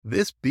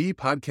This B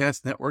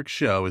Podcast Network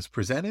show is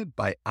presented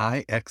by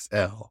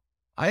IXL.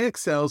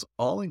 IXL's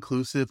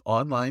all-inclusive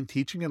online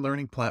teaching and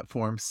learning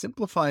platform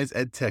simplifies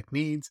edtech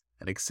needs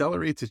and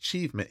accelerates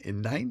achievement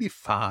in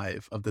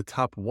 95 of the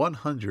top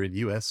 100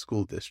 U.S.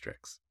 school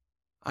districts.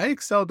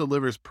 IXL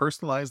delivers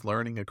personalized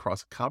learning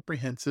across a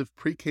comprehensive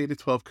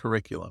pre-K-12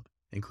 curriculum,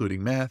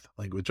 including math,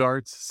 language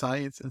arts,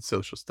 science, and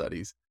social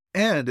studies,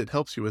 and it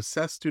helps you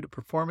assess student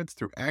performance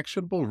through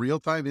actionable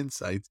real-time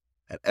insights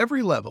at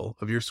every level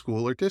of your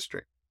school or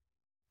district.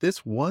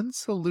 This one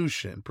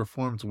solution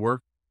performs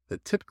work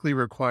that typically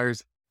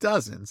requires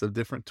dozens of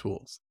different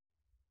tools.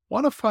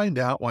 Want to find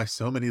out why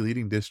so many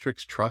leading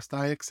districts trust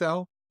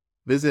IXL?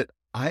 Visit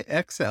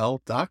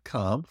IXL.com/BE.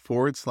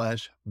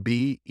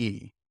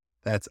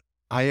 That's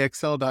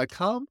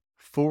IXL.com/BE.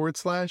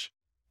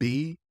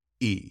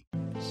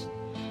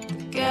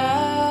 The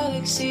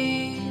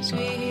galaxies we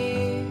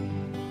hear,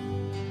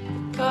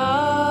 the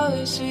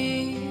colors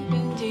we've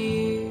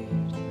endured.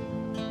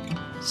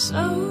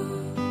 Slow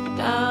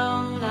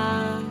down,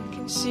 I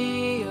can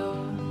see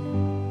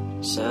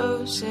you're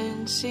so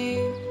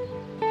sincere.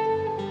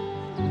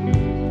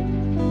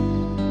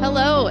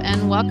 Hello,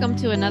 and welcome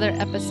to another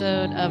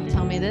episode of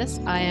Tell Me This.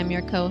 I am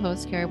your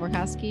co-host, Carey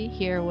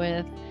here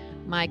with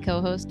my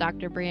co-host,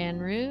 Dr. Brianne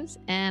Ruse,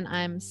 and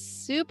I'm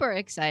super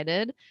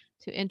excited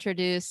to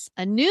introduce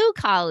a new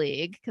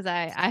colleague because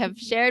I have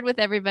shared with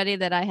everybody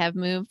that I have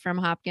moved from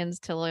Hopkins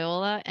to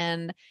Loyola,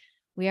 and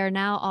we are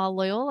now all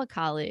Loyola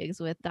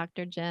colleagues with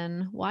Dr.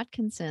 Jen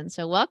Watkinson.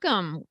 So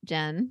welcome,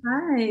 Jen.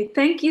 Hi,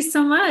 thank you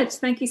so much.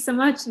 Thank you so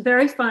much.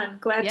 Very fun.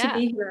 Glad to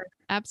be here.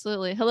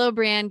 Absolutely. Hello,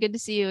 Brianne. Good to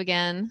see you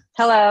again.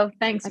 Hello.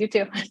 Thanks. You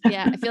too.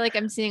 Yeah. I feel like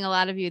I'm seeing a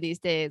lot of you these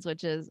days,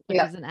 which is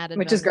an added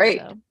which bonus, is great.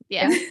 So,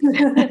 yeah.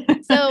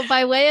 So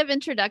by way of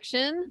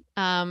introduction,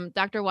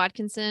 Dr.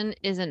 Watkinson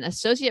is an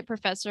associate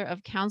professor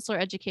of counselor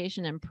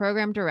education and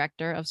program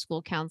director of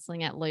school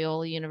counseling at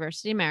Loyola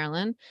University,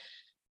 Maryland.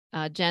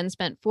 Jen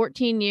spent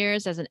 14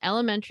 years as an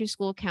elementary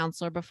school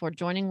counselor before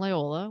joining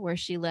Loyola, where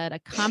she led a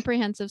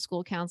comprehensive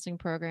school counseling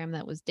program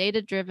that was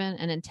data-driven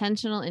and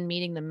intentional in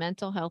meeting the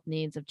mental health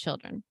needs of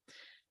children.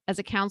 As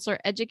a counselor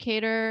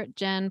educator,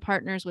 Jen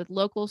partners with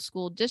local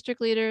school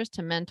district leaders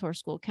to mentor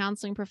school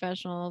counseling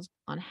professionals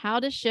on how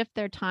to shift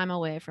their time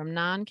away from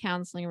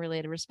non-counseling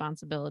related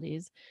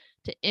responsibilities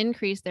to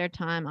increase their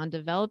time on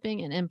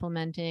developing and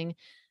implementing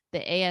the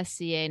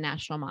ASCA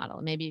national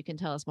model. Maybe you can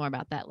tell us more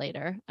about that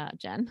later,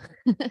 Jen.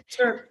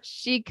 Sure.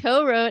 She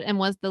co-wrote and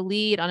was the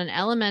lead on an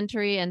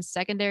elementary and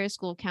secondary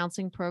school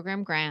counseling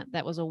program grant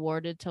that was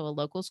awarded to a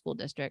local school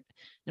district.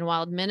 And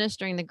while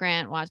administering the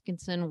grant,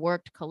 Watkinson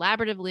worked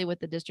collaboratively with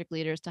the district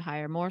leaders to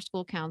hire more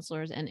school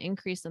counselors and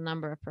increase the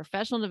number of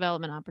professional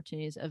development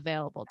opportunities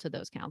available to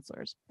those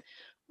counselors.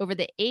 Over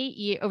the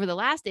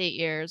last 8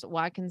 years,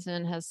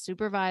 Watkinson has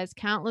supervised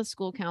countless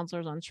school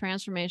counselors on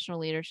transformational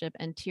leadership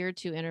and Tier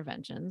 2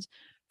 interventions.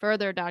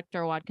 Further,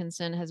 Dr.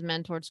 Watkinson has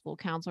mentored school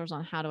counselors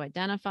on how to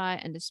identify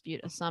and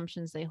dispute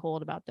assumptions they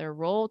hold about their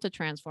role to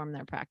transform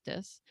their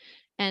practice.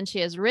 And she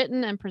has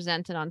written and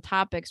presented on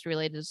topics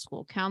related to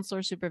school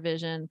counselor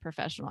supervision,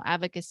 professional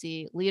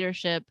advocacy,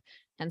 leadership,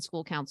 and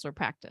school counselor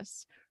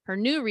practice. Her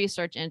new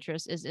research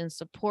interest is in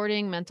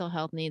supporting mental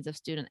health needs of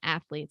student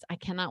athletes. I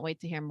cannot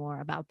wait to hear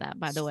more about that,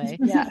 by the way.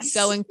 Yes.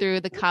 Going through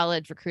the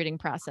college recruiting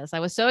process.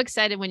 I was so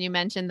excited when you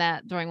mentioned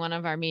that during one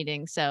of our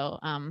meetings. So,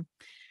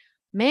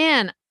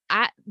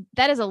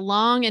 that is a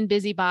long and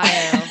busy bio.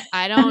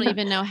 I don't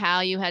even know how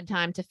you had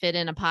time to fit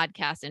in a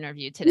podcast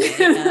interview today,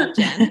 Jen.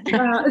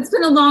 It's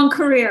been a long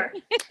career.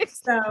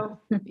 So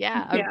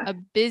a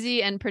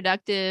busy and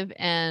productive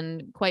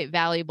and quite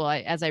valuable.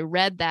 As I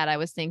read that, I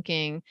was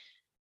thinking,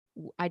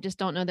 I just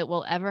don't know that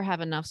we'll ever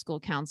have enough school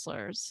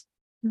counselors,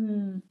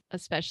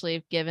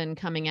 especially given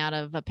coming out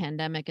of a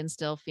pandemic and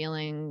still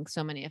feeling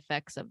so many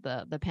effects of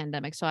the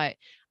pandemic. So I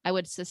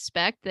would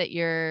suspect that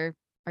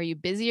are you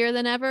busier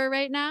than ever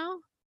right now?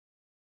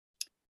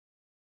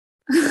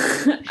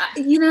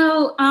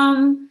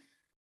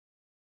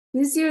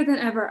 Busier than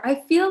ever.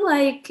 I feel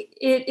like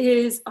it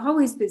is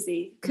always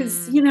busy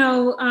because,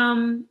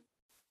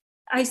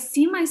 I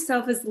see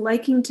myself as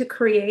liking to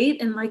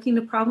create and liking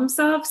to problem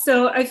solve.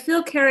 So I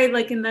feel, Carey,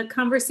 like in the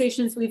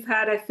conversations we've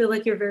had, I feel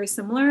like you're very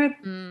similar.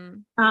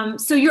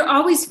 So you're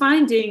always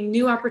finding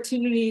new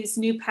opportunities,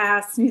 new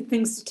paths, new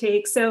things to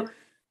take. So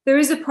there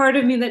is a part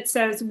of me that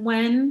says,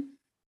 when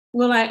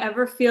will I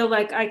ever feel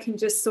like I can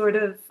just sort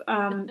of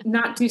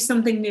not do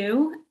something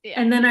new? Yeah.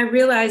 And then I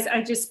realize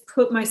I just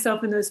put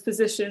myself in those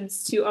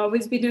positions to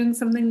always be doing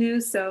something new.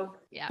 So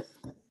yeah.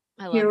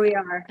 Here we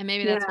are. And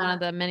maybe that's one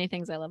of the many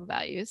things I love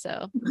about you.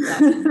 So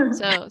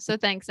awesome. so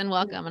thanks and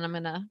welcome. And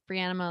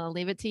Brianne, I'm going to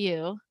leave it to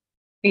you.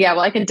 Yeah,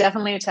 well, I can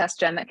definitely attest,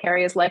 Jen, that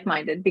Carey is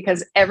like-minded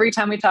because every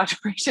time we talk to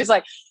her, she's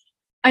like,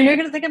 I know you're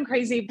going to think I'm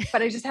crazy,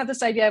 but I just have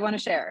this idea I want to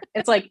share.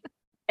 It's like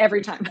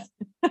every time.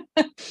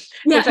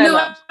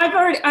 I've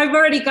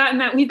already gotten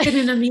that. We've been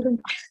in a meeting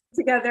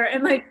together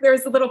and like,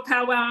 there's a little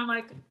powwow. I'm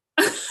like,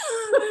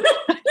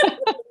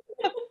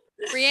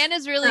 Brianne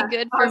is really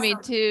good for me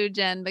Awesome. too,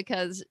 Jen,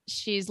 because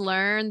she's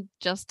learned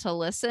just to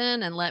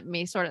listen and let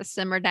me sort of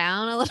simmer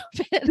down a little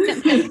bit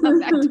and then come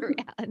back to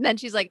reality. And then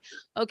she's like,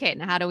 okay,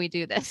 now how do we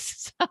do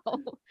this? So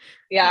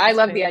Yeah, I that's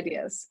love the great.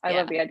 ideas. I Yeah.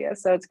 love the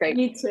ideas. So it's great.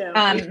 Me too.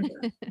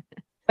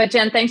 But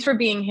Jen, thanks for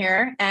being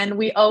here. And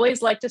we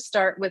always like to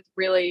start with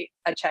really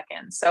a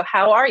check-in. So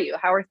how are you?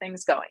 How are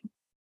things going?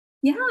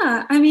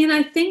 Yeah, I mean,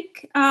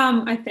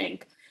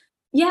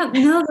 yeah,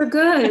 no, they're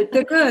good.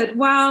 They're good.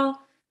 While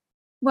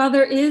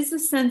there is a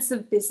sense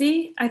of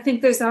busy, I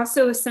think there's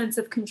also a sense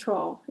of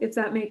control, if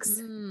that makes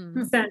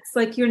sense.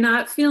 Like you're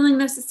not feeling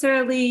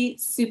necessarily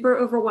super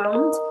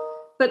overwhelmed,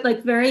 but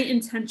like very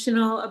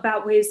intentional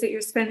about ways that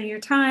you're spending your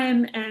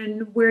time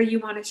and where you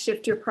want to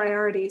shift your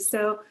priorities.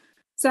 So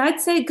I'd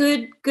say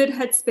good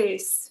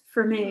headspace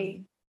for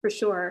me, for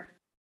sure.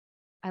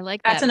 I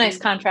like That's that. a nice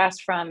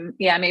contrast from,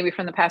 maybe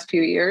from the past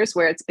few years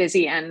where it's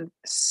busy and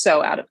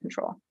so out of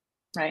control,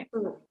 right?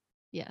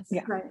 Yes.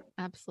 Yeah. Right.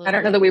 Absolutely. I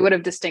don't know that we would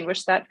have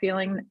distinguished that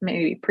feeling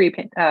maybe pre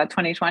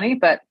 2020,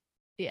 but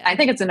yeah, I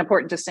think it's an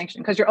important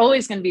distinction because you're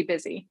always going to be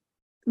busy,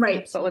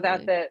 Right. but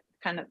without the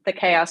kind of the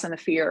chaos and the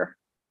fear,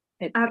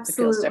 it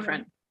feels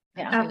different.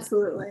 Yeah.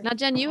 Absolutely. Now,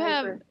 Jen, do you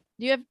have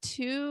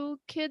 2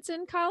 kids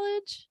in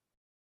college?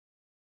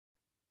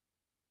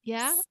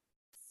 Yeah.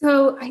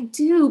 So I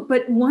do,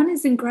 but one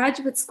is in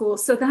graduate school,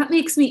 so that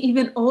makes me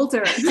even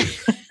older.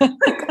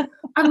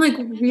 I'm like,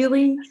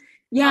 really?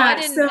 Yeah. I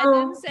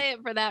didn't say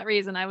it for that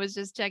reason. I was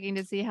just checking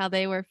to see how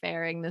they were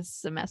faring this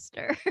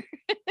semester.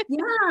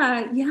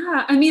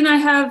 Yeah. I mean, I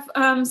have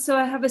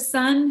a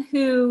son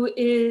who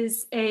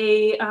is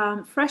a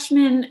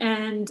freshman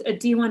and a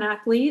D1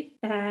 athlete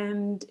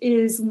and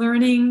is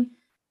learning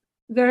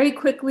very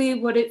quickly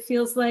what it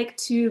feels like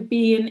to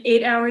be in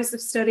 8 hours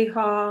of study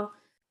hall,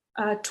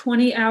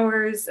 20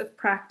 hours of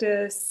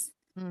practice,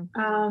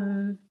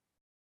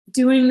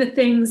 doing the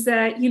things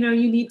that, you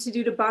need to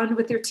do to bond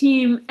with your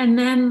team. And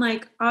then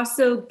like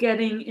also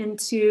getting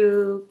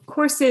into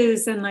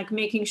courses and like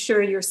making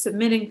sure you're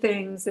submitting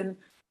things and,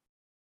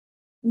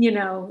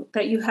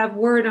 that you have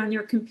Word on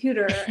your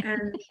computer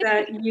and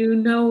that you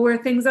know where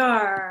things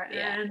are.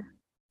 And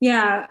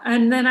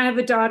then I have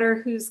a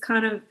daughter who's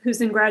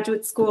in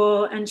graduate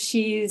school and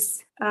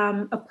she's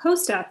a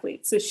post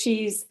athlete. So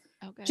she's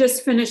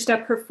just finished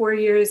up her 4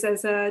 years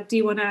as a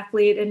D1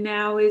 athlete and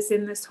now is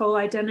in this whole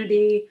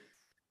identity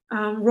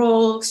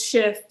role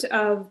shift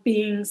of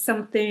being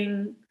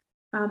something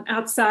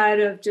outside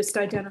of just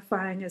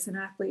identifying as an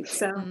athlete.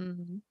 So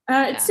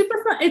it's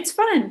super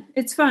fun.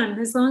 It's fun.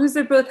 As long as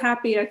they're both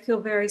happy, I feel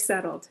very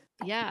settled.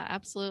 Yeah,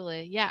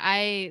 absolutely. Yeah.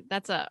 I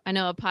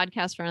know a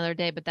podcast for another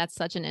day, but that's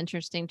such an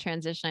interesting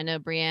transition. I know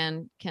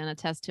Brianne can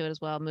attest to it as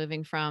well,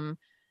 moving from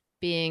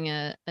being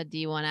a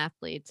D1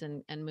 athlete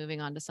and moving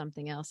on to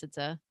something else.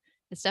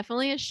 It's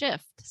definitely a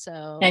shift.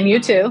 So, and you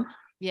too.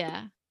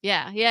 Yeah.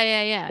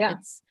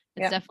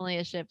 It's definitely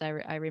a shift.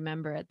 I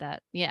remember it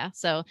that. Yeah.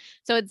 So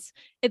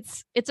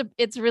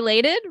it's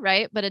related,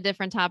 right? But a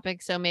different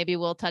topic. So maybe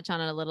we'll touch on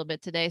it a little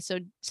bit today. So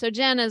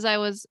Jen, as I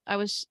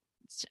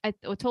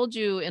told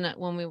you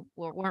when we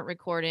weren't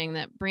recording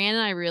that Brianne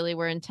and I really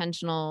were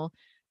intentional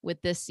with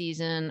this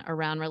season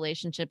around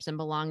relationships and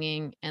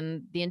belonging.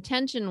 And the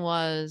intention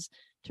was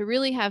to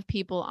really have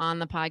people on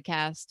the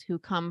podcast who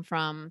come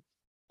from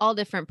all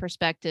different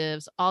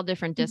perspectives, all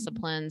different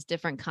disciplines,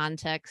 different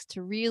contexts,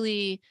 to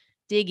really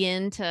dig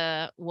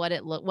into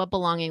what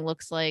belonging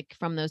looks like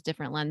from those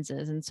different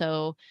lenses. And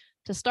so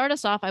to start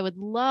us off, I would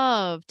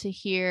love to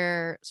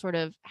hear sort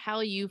of how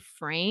you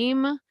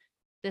frame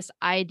this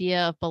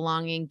idea of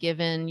belonging,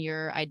 given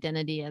your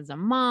identity as a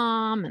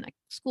mom and a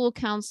school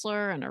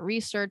counselor and a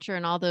researcher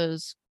and all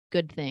those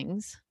good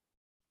things.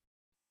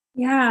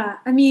 Yeah.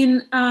 I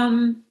mean,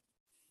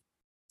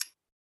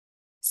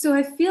 so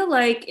I feel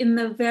like in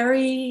the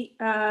very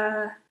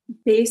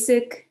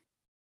basic,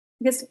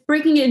 I guess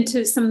breaking it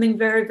into something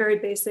very, very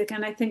basic,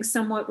 and I think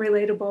somewhat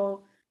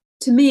relatable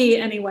to me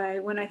anyway,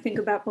 when I think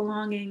about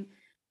belonging,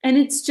 and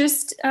it's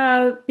just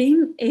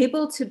being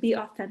able to be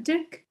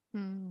authentic,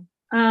 being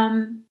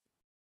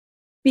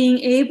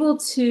able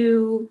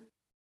to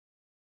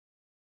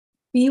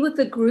be with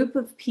a group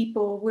of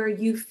people where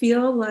you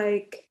feel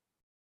like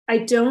I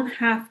don't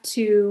have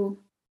to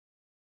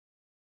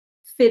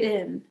fit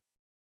in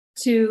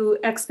to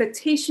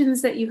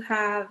expectations that you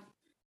have,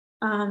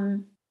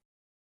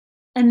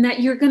 and that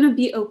you're going to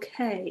be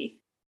okay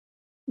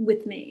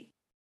with me.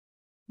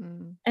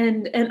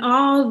 And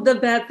all the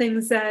bad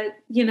things that,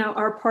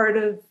 are part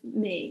of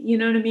me, you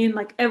know what I mean?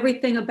 Like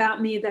everything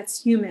about me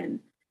that's human,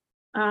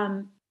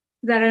 that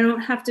I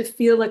don't have to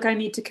feel like I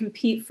need to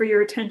compete for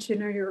your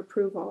attention or your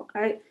approval.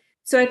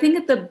 So I think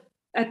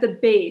at the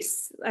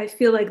base, I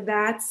feel like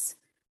that's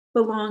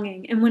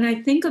belonging. And when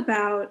I think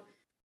about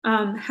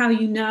how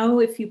you know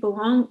if you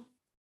belong,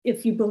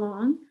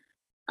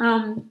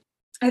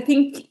 I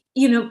think,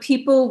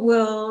 people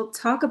will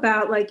talk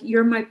about like,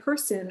 you're my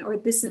person, or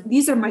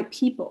these are my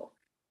people,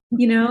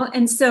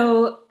 and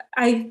so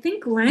I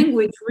think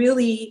language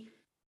really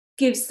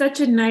gives such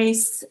a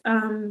nice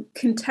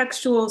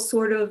contextual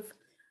sort of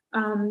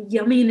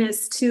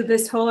yumminess to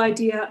this whole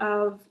idea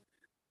of,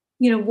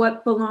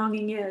 what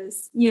belonging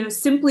is,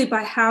 simply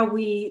by how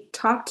we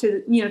talk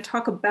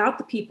about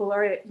the people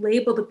or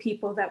label the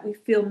people that we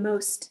feel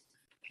most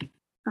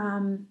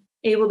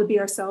able to be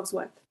ourselves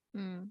with.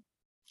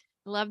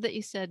 Love that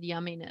you said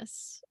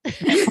yumminess.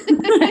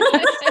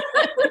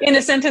 In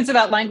a sentence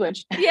about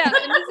language. Yeah.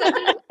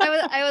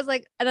 I was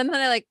like, and then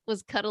I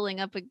was cuddling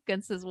up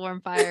against this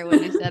warm fire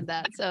when you said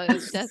that. So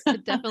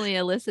it definitely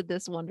elicited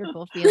this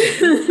wonderful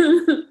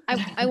feeling.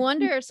 I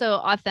wonder, so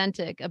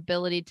authentic,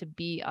 ability to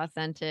be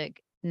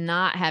authentic,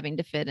 not having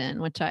to fit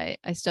in, which I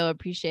so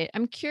appreciate.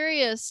 I'm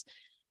curious,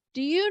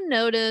 do you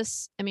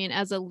notice,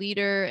 as a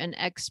leader, an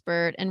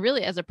expert, and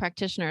really as a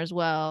practitioner as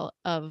well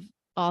of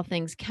all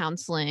things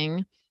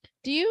counseling,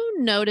 do you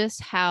notice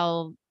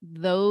how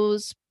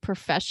those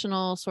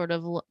professional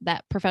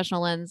that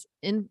professional lens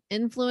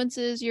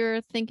influences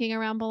your thinking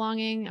around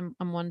belonging?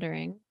 I'm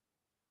wondering.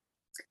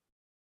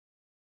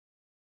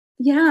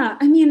 Yeah,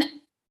 I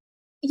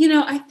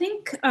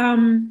think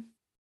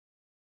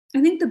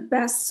the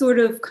best sort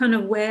of kind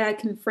of way I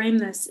can frame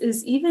this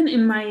is even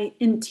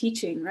in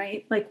teaching,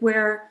 right? Like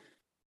where,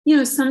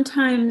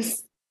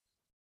 sometimes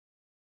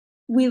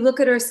we look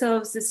at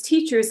ourselves as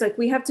teachers, like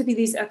we have to be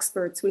these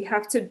experts. We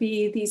have to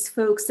be these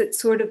folks that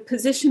sort of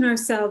position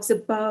ourselves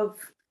above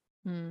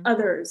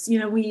others,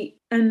 and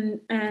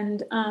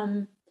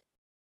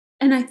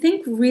I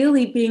think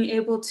really being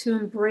able to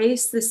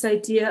embrace this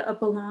idea of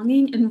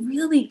belonging and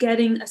really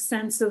getting a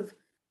sense of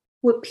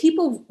what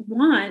people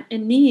want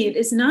and need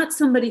is not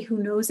somebody who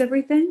knows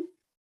everything,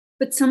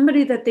 but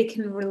somebody that they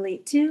can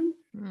relate to.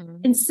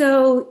 And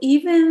so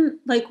even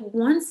like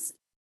once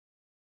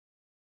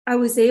I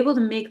was able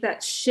to make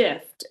that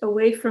shift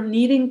away from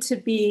needing to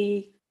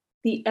be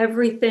the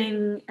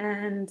everything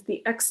and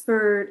the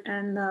expert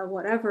and the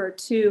whatever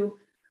to,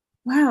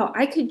 wow,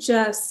 I could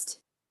just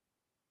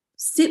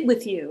sit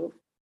with you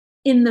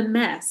in the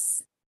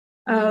mess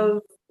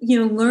of,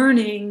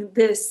 learning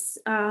this,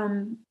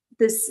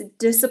 this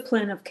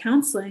discipline of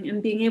counseling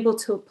and being able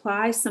to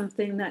apply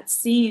something that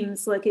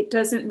seems like it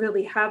doesn't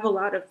really have a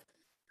lot of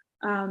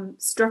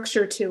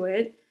structure to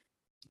it.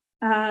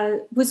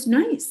 Was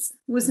nice.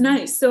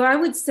 So I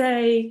would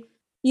say,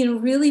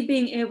 really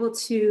being able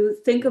to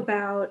think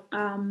about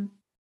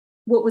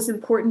what was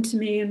important to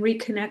me and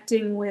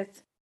reconnecting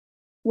with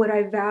what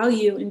I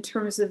value in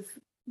terms of,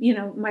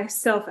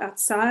 myself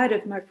outside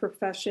of my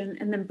profession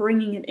and then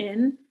bringing it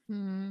in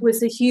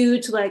was a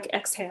huge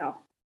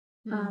exhale.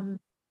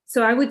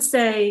 So I would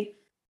say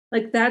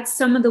that's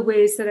some of the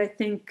ways that I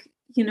think,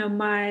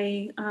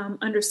 my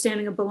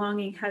understanding of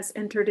belonging has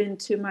entered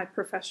into my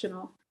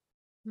professional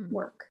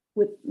work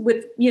with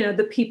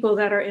the people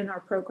that are in our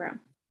program.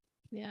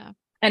 Yeah.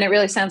 And it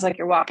really sounds like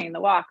you're walking the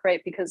walk,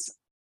 right? Because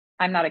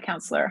I'm not a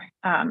counselor.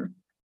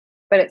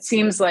 But it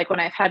seems like when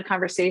I've had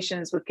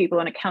conversations with people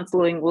in a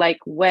counseling like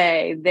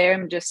way,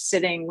 them just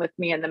sitting with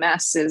me in the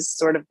mess is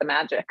sort of the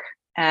magic.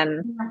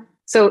 And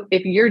so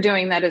if you're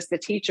doing that as the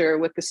teacher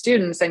with the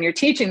students and you're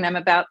teaching them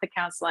about the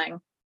counseling,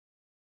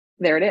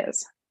 there it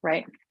is,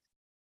 right?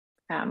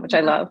 Which I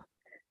love.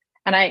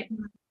 And I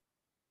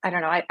don't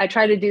know, I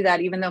try to do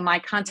that even though my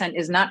content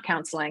is not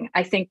counseling.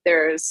 I think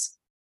there's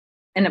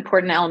an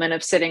important element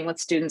of sitting with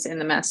students in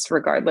the mess,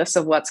 regardless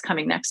of what's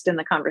coming next in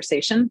the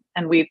conversation.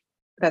 And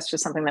that's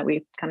just something that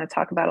we kind of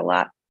talk about a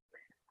lot.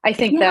 I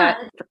think that.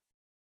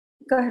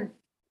 Go ahead.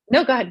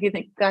 No, go ahead. You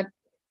think, go ahead.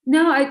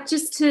 No, I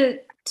just to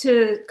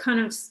kind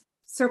of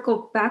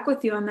circle back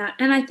with you on that.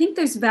 And I think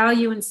there's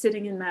value in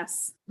sitting in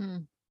mess.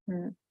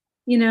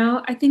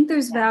 I think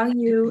there's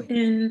value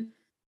in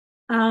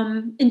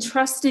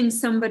trusting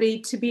somebody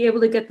to be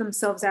able to get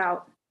themselves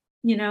out,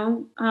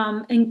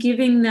 and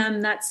giving them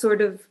that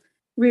sort of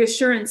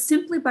reassurance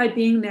simply by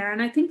being there.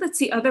 And I think that's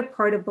the other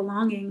part of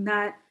belonging,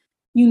 that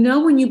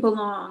when you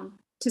belong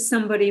to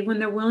somebody when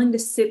they're willing to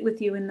sit with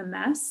you in the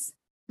mess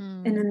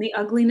and in the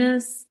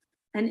ugliness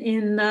and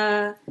in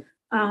the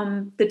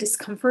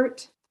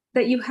discomfort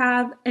that you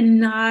have, and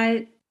not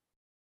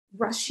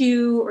rush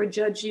you or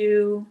judge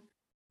you,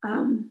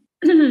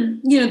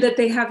 that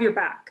they have your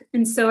back.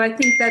 And so I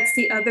think that's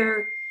the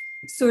other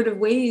sort of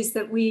ways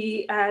that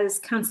we as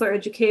counselor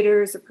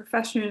educators or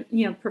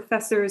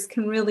professors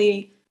can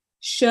really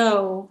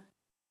show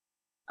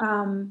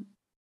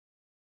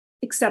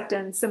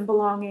acceptance and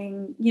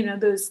belonging,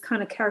 those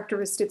kind of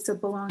characteristics of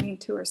belonging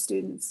to our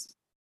students.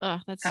 Oh,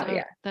 that's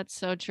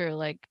so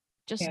true.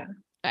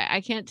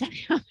 I can't tell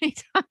you how many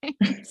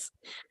times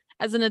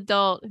as an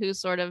adult who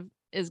sort of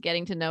is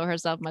getting to know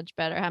herself much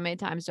better, how many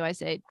times do I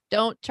say,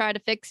 don't try to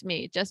fix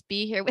me, just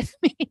be here with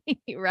me,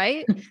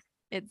 right?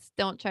 It's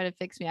don't try to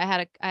fix me.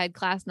 I had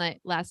class night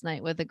last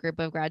night with a group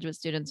of graduate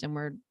students, and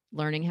we're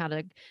learning how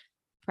to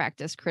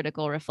practice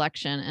critical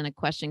reflection. And a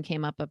question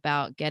came up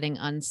about getting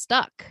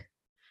unstuck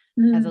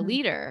as a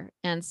leader.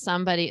 And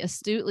somebody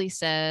astutely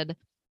said,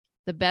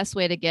 the best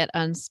way to get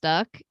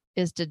unstuck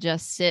is to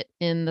just sit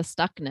in the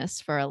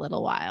stuckness for a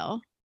little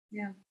while.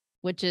 Yeah.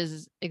 Which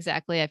is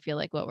exactly, I feel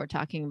like, what we're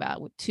talking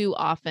about. Too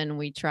often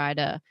we try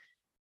to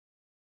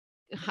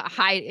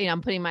hide,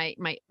 I'm putting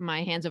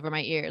my hands over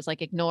my ears,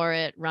 like ignore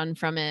it, run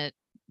from it,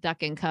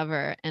 duck and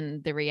cover.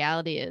 And the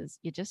reality is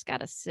you just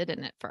got to sit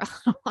in it for a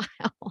little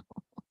while.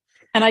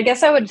 And I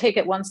guess I would take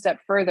it one step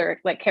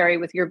further, like Carey,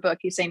 with your book,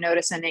 you say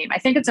notice and name. I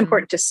think it's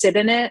important to sit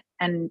in it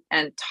and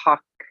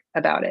talk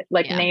about it,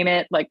 like name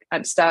it, like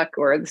I'm stuck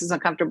or this is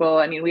uncomfortable.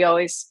 I mean,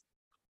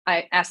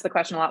 I ask the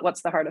question a lot,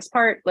 what's the hardest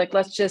part? Like,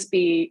 let's just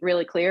be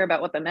really clear about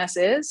what the mess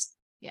is.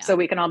 So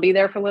we can all be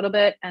there for a little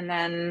bit. And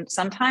then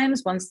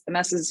sometimes once the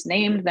mess is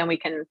named, then we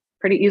can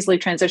pretty easily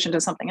transition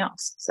to something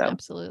else. So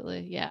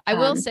absolutely. Yeah. I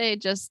will say,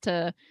 just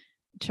to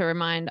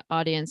remind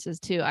audiences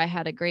too, I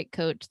had a great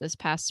coach this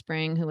past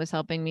spring who was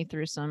helping me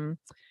through some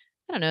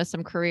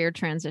career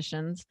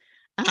transitions.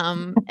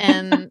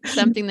 And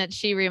something that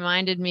she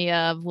reminded me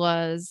of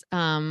was,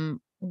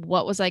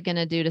 what was I going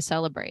to do to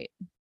celebrate?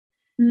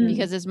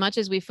 Because as much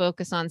as we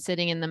focus on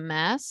sitting in the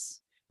mess,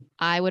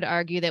 I would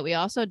argue that we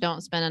also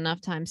don't spend enough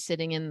time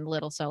sitting in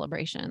little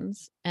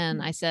celebrations.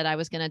 And I said I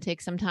was going to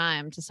take some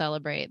time to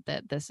celebrate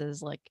that this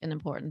is like an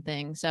important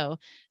thing. So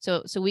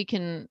we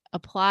can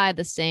apply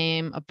the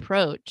same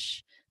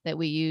approach that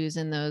we use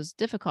in those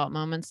difficult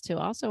moments to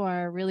also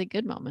our really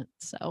good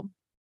moments. So,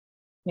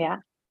 yeah.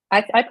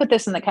 I put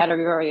this in the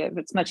category of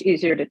it's much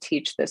easier to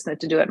teach this than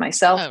to do it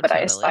myself, but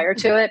totally. I aspire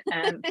to it,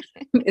 and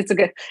it's a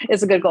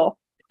good goal.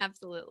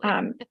 Absolutely.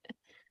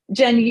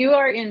 Jen, you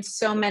are in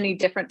so many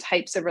different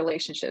types of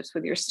relationships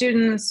with your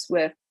students,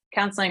 with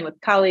counseling,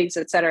 with colleagues,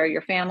 et cetera,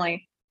 your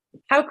family.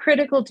 How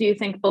critical do you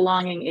think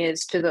belonging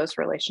is to those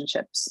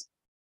relationships?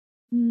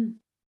 I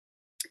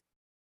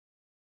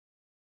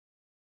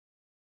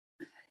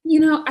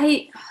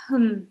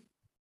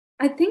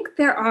think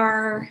there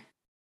are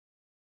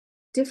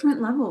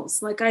different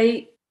levels.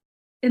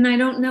 And I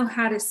don't know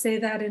how to say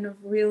that in a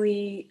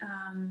really,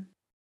 I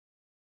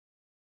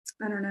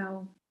don't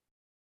know.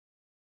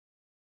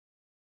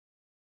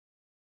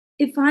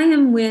 If I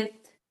am with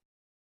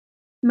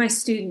my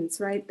students,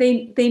 right,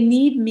 they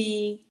need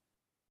me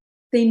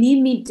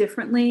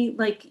differently.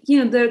 Like,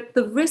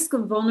 the risk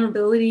of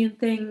vulnerability and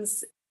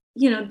things,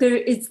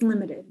 it's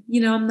limited.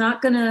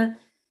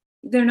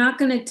 They're not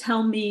gonna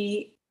tell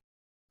me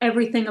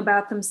everything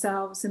about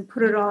themselves and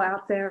put it all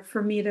out there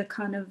for me to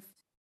kind of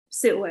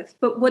sit with.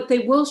 But what they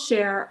will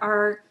share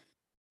are,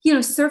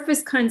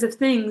 surface kinds of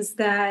things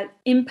that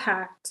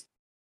impact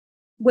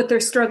what they're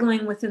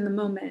struggling with in the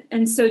moment.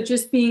 And so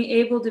just being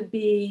able to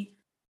be,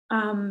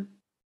 to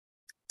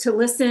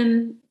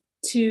listen,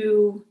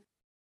 to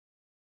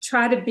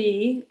try to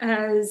be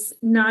as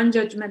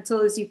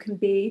non-judgmental as you can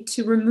be,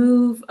 to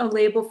remove a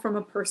label from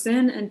a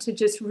person and to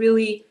just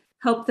really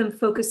help them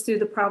focus through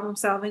the problem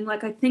solving.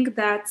 Like, I think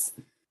that's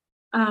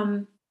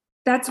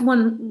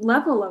one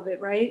level of it,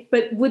 right?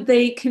 But would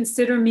they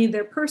consider me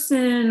their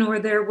person or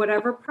their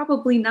whatever?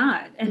 Probably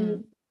not.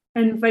 And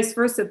vice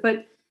versa.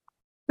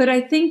 But I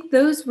think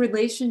those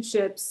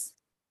relationships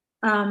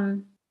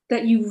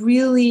that you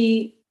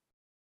really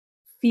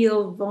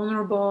feel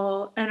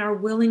vulnerable and are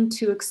willing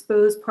to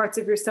expose parts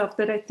of yourself,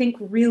 that I think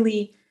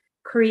really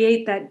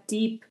create that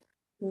deep,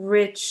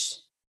 rich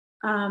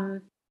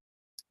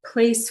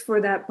place for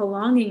that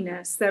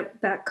belongingness,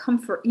 that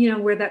comfort,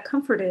 where that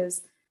comfort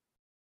is.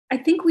 I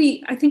think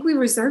we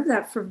reserve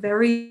that for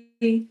very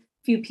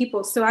few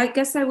people. So I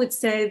guess I would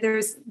say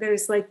there's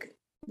like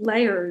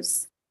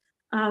layers.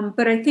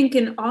 But I think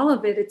in all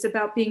of it, it's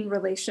about being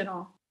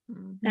relational.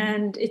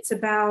 And it's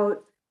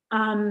about,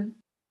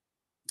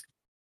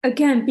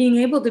 again, being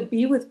able to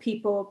be with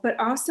people, but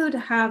also to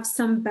have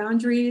some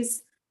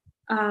boundaries,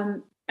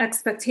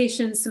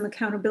 expectations, some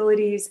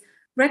accountabilities,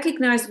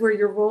 recognize where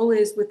your role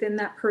is within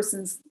that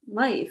person's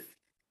life,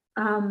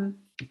 that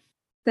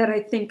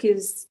I think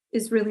is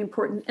really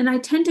important. And I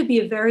tend to be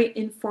a very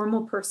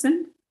informal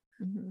person.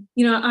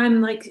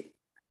 I'm like,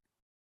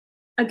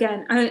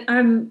 again,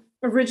 I'm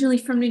originally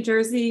from New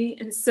Jersey.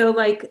 And so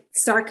like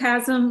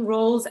sarcasm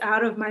rolls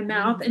out of my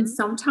mouth. And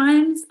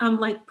sometimes I'm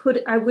like,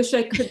 I wish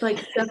I could like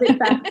shove it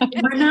back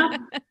in my mouth,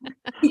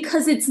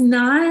 because it's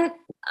not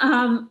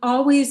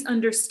always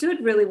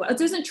understood really well. It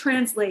doesn't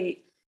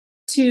translate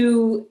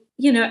to,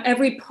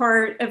 every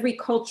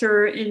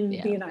culture in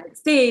the United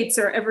States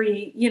or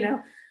every,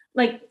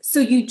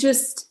 so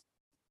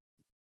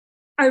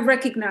I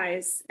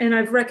recognize, and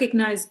I've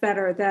recognized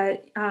better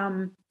that,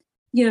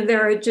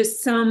 there are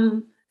just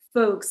some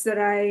folks that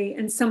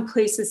and some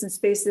places and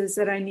spaces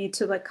that I need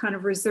to like kind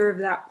of reserve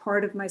that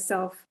part of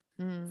myself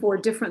for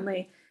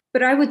differently.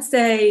 But I would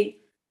say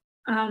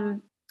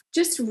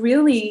just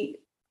really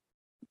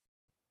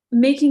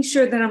making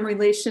sure that I'm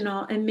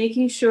relational and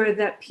making sure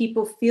that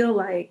people feel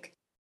like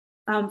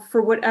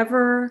for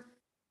whatever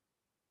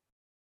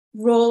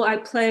role I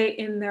play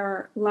in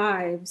their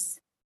lives,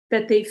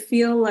 that they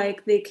feel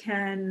like they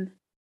can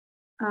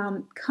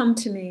come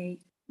to me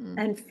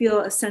and feel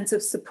a sense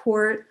of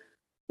support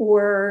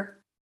or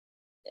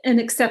an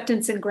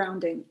acceptance and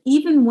grounding,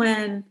 even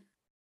when,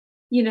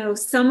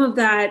 some of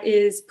that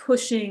is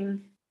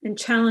pushing and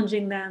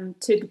challenging them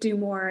to do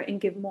more and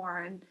give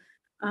more.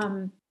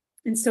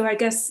 And so I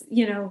guess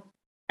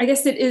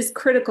it is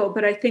critical,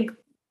 but I think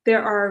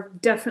there are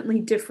definitely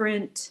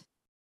different,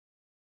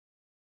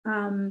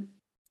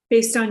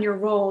 based on your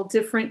role,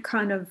 different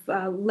kind of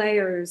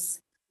layers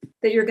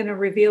that you're going to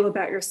reveal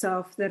about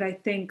yourself that I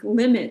think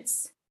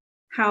limits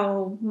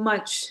how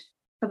much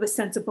of a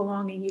sense of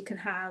belonging you can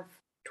have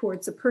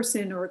towards a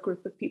person or a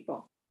group of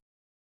people.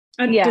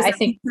 Yeah, does I that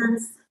think make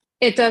sense?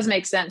 it does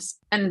make sense.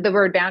 And the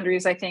word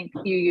boundaries, I think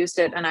you used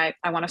it, and I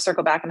want to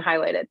circle back and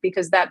highlight it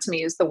because that to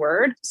me is the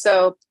word.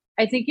 So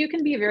I think you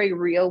can be very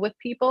real with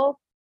people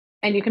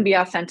and you can be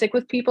authentic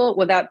with people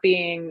without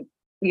being,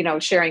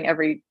 sharing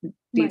every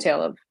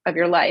detail of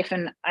your life.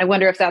 And I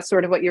wonder if that's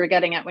sort of what you were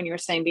getting at when you were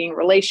saying being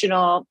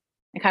relational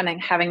and kind of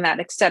having that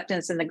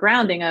acceptance and the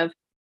grounding of,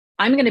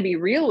 I'm going to be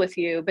real with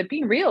you, but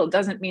being real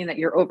doesn't mean that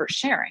you're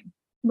oversharing.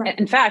 Right.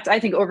 In fact, I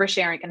think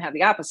oversharing can have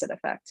the opposite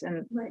effect.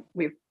 And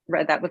we've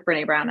read that with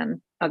Brene Brown and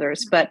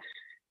others. But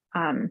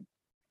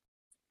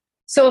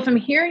so if I'm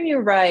hearing you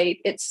right,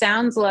 it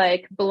sounds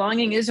like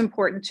belonging is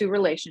important to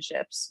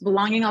relationships.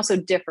 Belonging also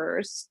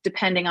differs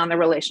depending on the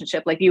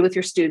relationship, like you with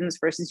your students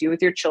versus you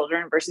with your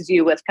children versus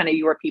you with kind of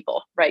your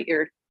people, right?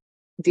 Your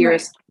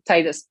dearest,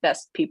 tightest,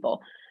 best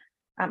people.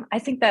 I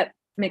think that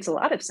makes a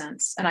lot of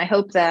sense. And I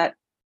hope that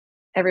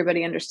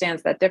everybody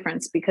understands that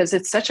difference because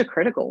it's such a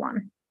critical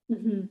one.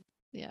 Mm-hmm.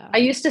 Yeah. I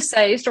used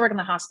to work in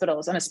the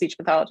hospitals. I'm a speech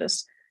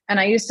pathologist. And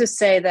I used to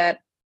say that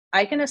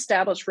I can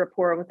establish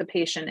rapport with a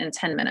patient in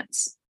 10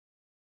 minutes.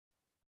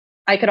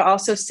 I could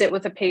also sit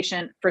with a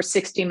patient for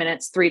 60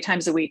 minutes, 3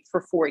 times a week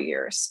for 4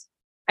 years.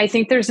 I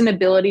think there's an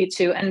ability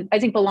to, and I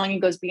think belonging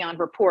goes beyond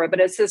rapport, but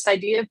it's this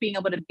idea of being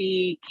able to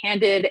be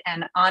candid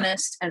and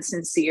honest and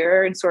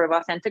sincere and sort of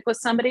authentic with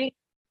somebody.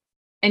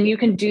 And you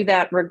can do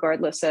that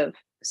regardless of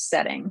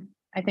setting.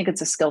 I think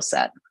it's a skill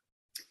set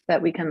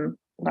that we can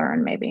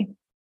learn maybe.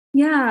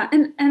 Yeah.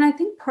 And I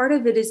think part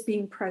of it is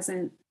being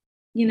present.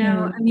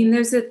 I mean,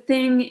 there's a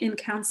thing in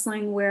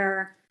counseling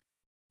where,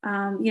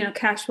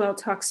 Cashwell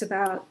talks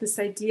about this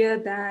idea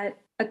that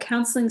a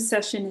counseling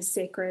session is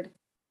sacred.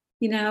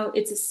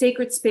 It's a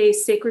sacred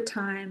space, sacred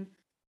time,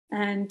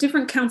 and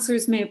different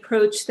counselors may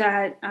approach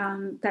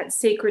that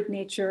sacred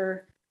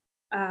nature,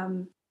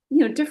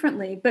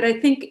 differently. But I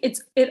think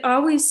it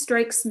always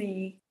strikes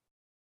me.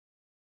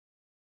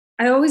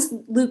 I always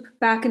loop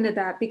back into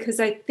that because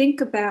I think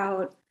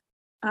about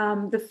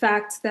the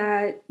fact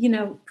that,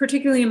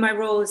 particularly in my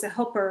role as a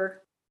helper,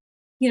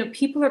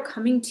 people are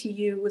coming to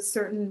you with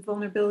certain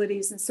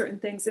vulnerabilities and certain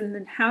things. And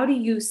then how do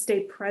you stay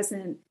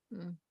present,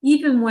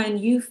 even when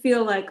you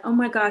feel like, oh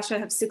my gosh, I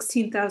have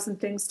 16,000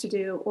 things to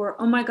do, or,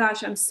 oh my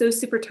gosh, I'm so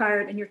super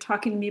tired and you're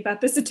talking to me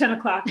about this at 10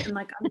 o'clock. And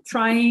like, I'm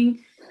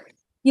trying,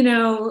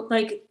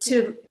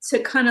 to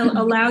kind of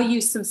allow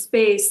you some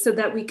space so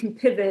that we can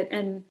pivot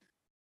and,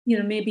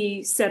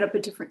 maybe set up a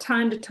different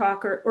time to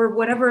talk or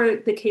whatever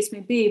the case may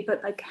be.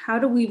 But like, how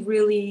do we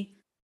really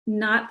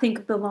not think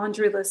of the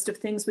laundry list of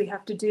things we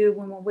have to do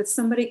when we're with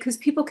somebody? Because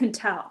people can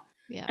tell.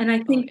 Yeah. And I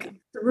think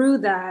through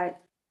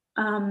that,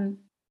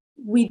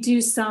 we do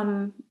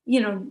some,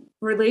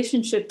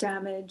 relationship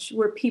damage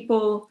where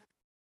people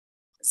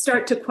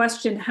start to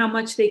question how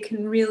much they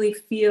can really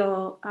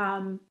feel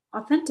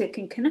authentic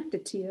and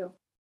connected to you.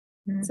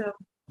 Mm-hmm. So,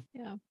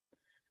 yeah.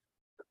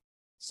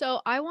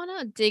 So I want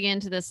to dig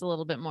into this a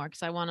little bit more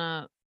because I want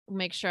to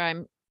make sure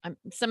I'm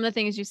some of the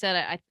things you said,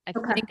 I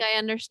think I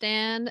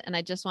understand, and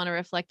I just want to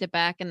reflect it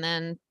back and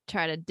then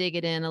try to dig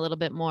it in a little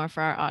bit more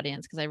for our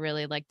audience because I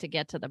really like to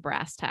get to the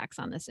brass tacks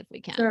on this if we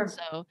can. Sure.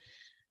 So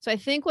I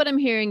think what I'm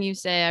hearing you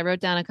say, I wrote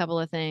down a couple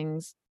of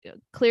things.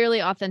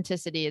 Clearly,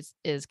 authenticity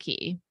is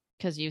key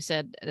because you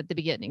said at the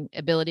beginning,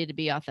 ability to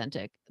be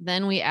authentic.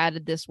 Then we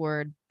added this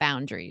word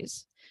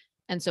boundaries.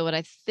 And so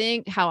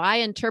how I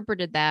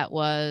interpreted that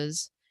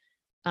was,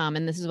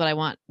 and this is what I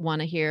want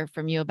to hear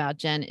from you about,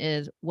 Jen,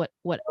 is what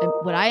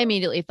I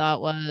immediately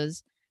thought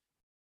was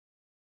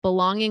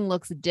belonging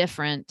looks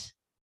different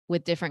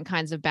with different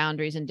kinds of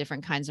boundaries and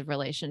different kinds of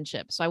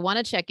relationships. So I want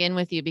to check in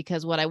with you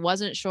because what I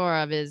wasn't sure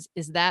of is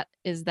that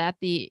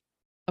the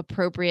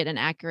appropriate and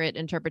accurate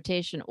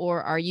interpretation,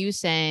 or are you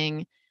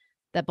saying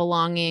that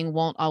belonging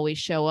won't always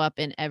show up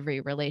in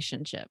every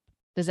relationship?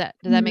 Does that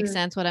make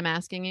sense what I'm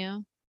asking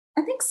you?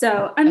 I think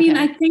so. I mean,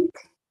 I think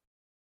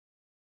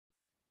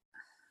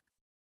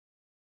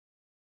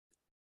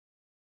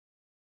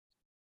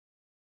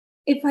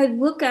if I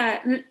look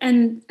at,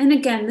 and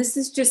again, this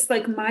is just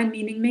like my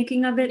meaning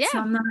making of it. Yeah. So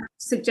I'm not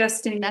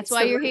suggesting that's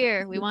why you're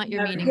here. We want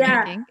your meaning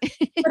making.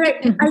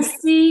 But I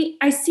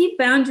see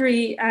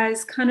boundary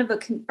as kind of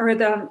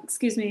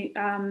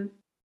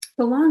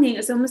belonging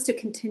as almost a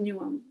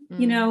continuum,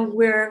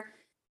 where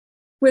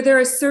there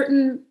are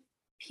certain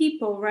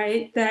people,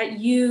 right, that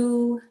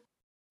you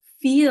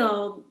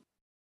feel.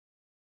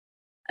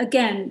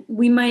 Again,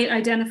 we might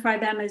identify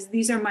them as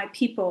these are my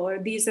people, or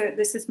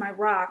this is my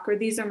rock, or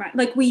these are my,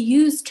 like we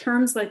use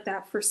terms like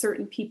that for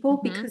certain people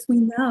because we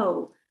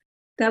know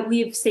that we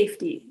have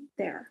safety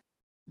there.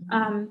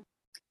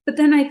 But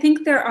then I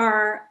think there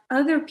are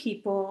other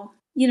people,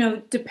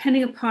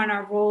 depending upon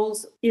our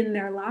roles in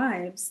their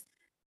lives,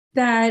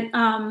 that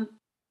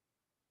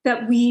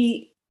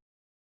we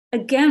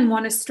again,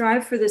 want to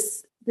strive for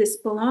this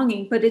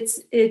belonging, but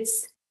it's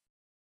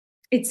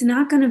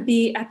not going to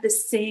be at the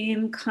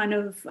same kind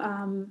of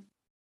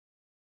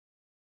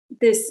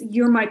this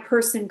 "you're my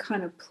person"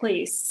 kind of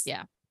place.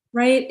 Yeah.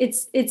 Right.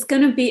 It's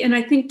going to be, and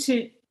I think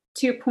to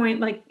your point,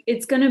 like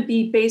it's going to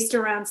be based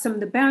around some of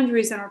the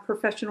boundaries in our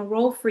professional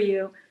role for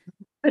you,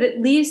 but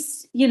at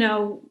least,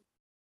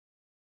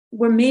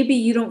 where maybe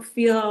you don't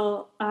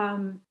feel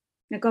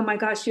like, oh my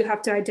gosh, you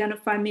have to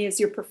identify me as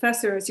your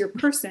professor, as your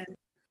person.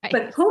 Right.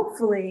 But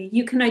hopefully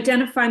you can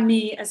identify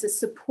me as a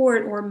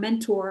support or a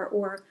mentor,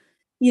 or,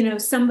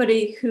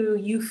 somebody who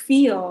you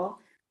feel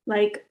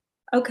like,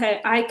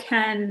 okay,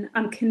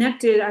 I'm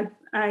connected.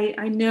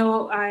 I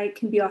know I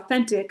can be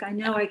authentic. I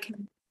know I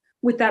can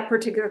with that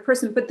particular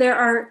person, but there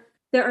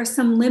are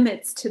some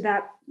limits to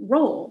that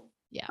role.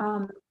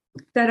 Yeah.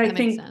 That I makes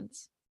think,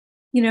 sense.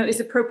 Is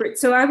appropriate.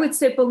 So I would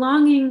say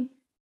belonging,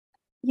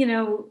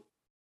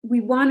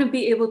 we want to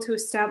be able to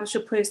establish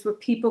a place where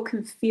people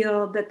can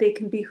feel that they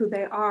can be who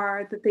they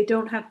are, that they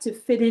don't have to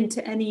fit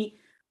into any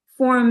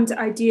formed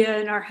idea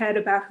in our head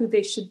about who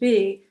they should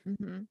be.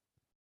 Mm-hmm.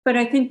 But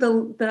I think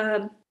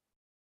the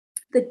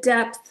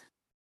depth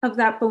of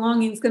that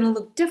belonging is going to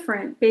look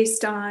different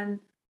based on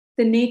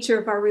the nature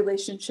of our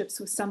relationships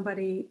with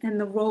somebody and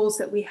the roles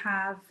that we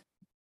have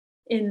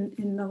in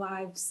their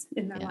lives.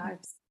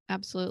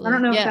 Absolutely. I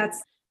don't know if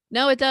that's.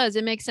 No, it does.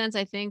 It makes sense.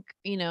 I think,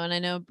 and I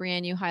know,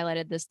 Brianne, you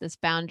highlighted this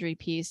boundary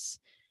piece.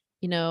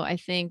 I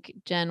think,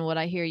 Jen, what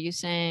I hear you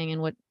saying,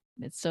 and what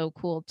it's so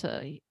cool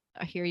to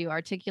hear you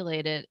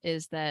articulate it,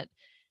 is that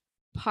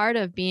part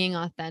of being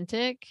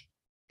authentic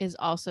is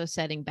also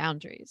setting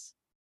boundaries.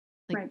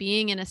 Like Right.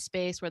 being in a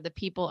space where the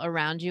people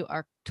around you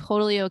are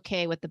totally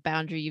okay with the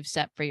boundary you've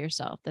set for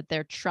yourself, that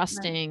they're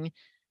trusting Right.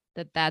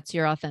 that that's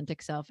your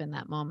authentic self in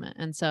that moment.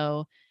 And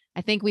so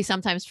I think we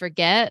sometimes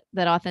forget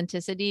that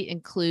authenticity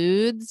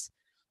includes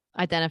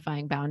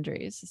identifying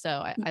boundaries. So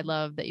I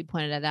love that you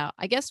pointed it out.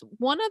 I guess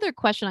one other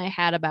question I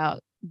had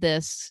about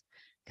this,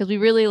 because we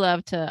really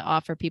love to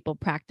offer people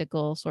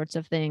practical sorts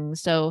of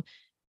things. So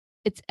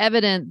it's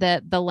evident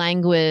that the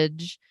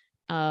language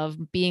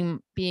of being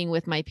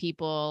with my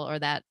people, or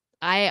that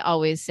I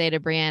always say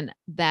to Brianne,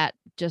 that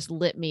just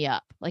lit me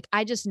up. Like,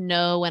 I just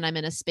know when I'm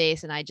in a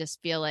space and I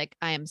just feel like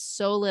I am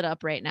so lit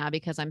up right now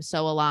because I'm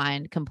so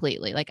aligned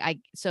completely. Like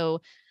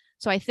so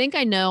I think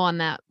I know on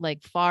that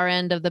like far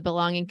end of the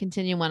belonging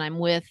continuum when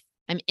I'm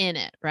in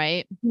it.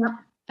 Right. Yep.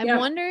 I'm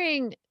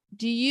wondering,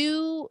 do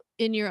you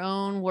in your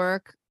own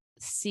work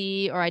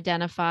see or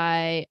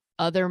identify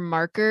other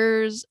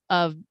markers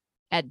of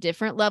at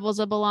different levels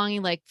of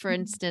belonging? Like, for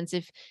instance,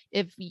 if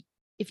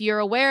you're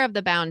aware of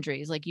the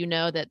boundaries, like,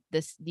 that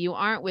you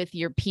aren't with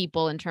your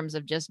people in terms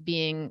of just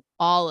being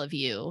all of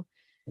you,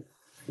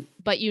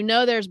 but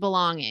there's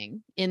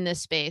belonging in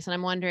this space. And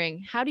I'm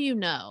wondering, how do you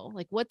know,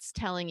 like, what's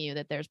telling you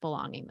that there's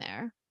belonging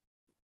there?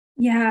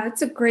 Yeah,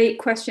 it's a great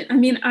question. I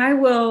mean, I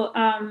will,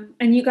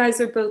 and you guys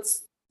are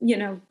both,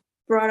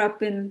 brought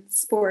up in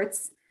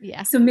sports.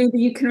 Yeah. So maybe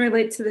you can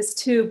relate to this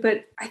too.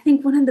 But I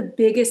think one of the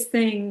biggest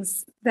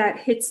things that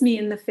hits me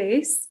in the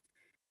face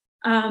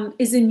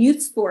is in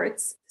youth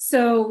sports.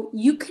 So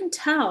you can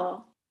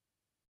tell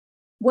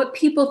what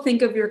people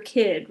think of your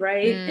kid,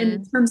 right?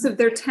 In terms of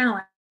their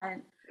talent,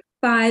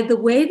 by the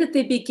way that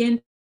they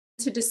begin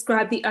to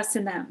describe the us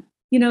and them.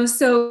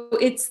 So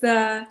it's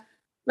there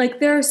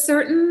are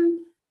certain,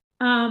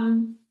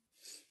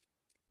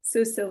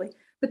 so silly,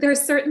 but there are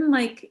certain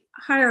like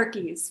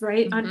hierarchies,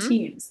 right, on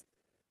teams.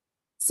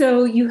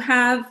 So you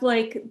have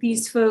like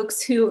these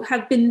folks who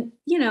have been,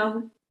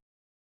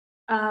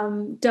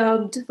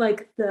 dubbed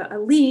like the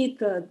elite,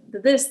 the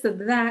this, the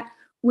that.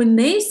 When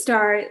they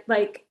start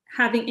like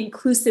having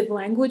inclusive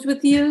language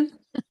with you,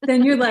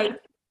 then you're like,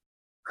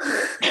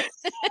 I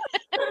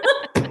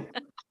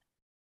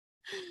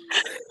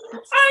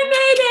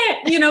made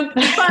it,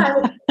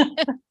 but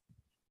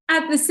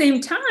at the same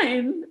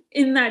time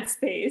in that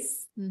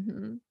space,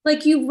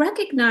 like you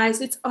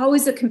recognize it's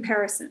always a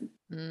comparison.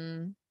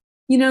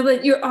 That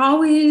you're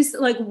always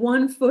like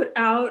 1 foot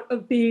out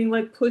of being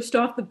like pushed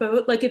off the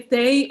boat. Like if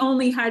they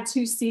only had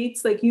 2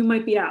 seats, like you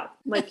might be out,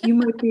 like you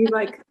might be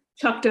like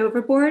chucked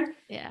overboard.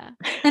 Yeah.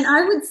 And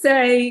I would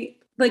say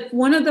like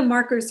one of the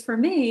markers for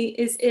me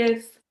is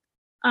if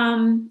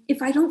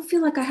I don't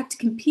feel like I have to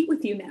compete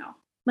with you now,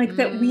 like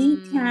that we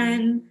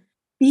can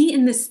be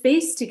in this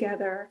space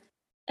together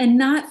and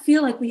not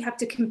feel like we have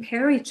to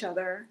compare each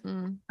other.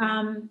 And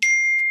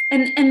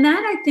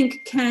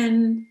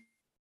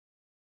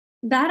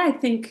that I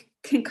think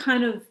can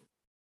kind of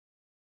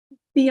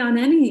be on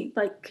any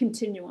like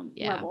continuum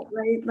level,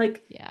 right?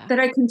 Like that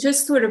I can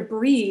just sort of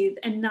breathe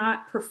and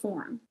not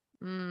perform.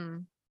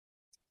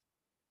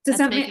 Does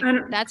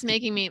that's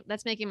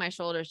making my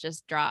shoulders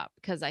just drop,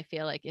 because I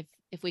feel like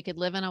if we could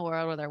live in a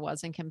world where there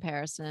wasn't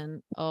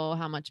comparison, oh,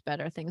 how much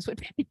better things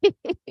would be.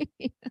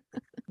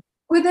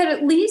 Or that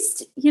at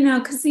least,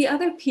 because the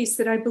other piece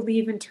that I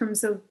believe in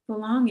terms of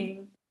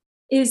belonging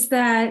is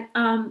that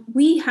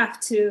we have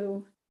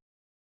to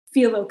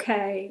feel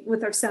okay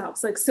with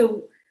ourselves. Like,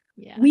 so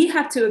we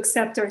have to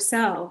accept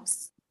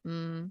ourselves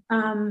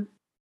Mm.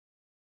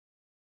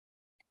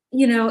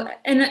 You know,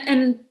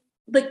 and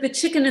like the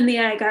chicken and the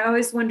egg, I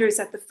always wonder, is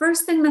that the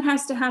first thing that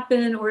has to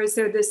happen, or is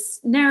there this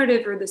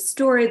narrative or this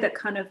story that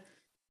kind of,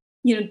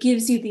 you know,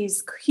 gives you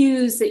these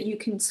cues that you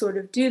can sort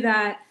of do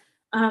that?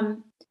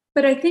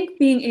 But I think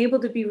being able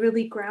to be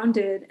really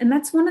grounded, and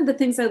that's one of the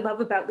things I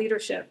love about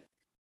leadership,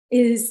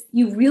 is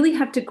you really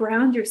have to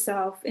ground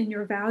yourself in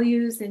your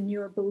values and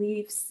your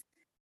beliefs,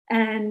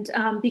 and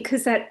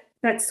because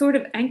that sort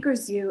of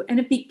anchors you, and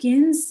it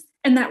begins,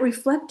 and that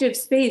reflective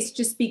space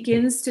just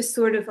begins to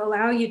sort of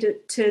allow you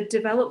to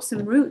develop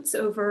some roots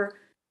over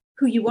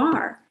who you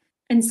are.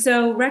 And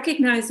so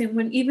recognizing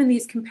when even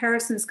these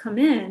comparisons come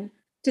in,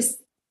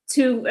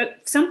 to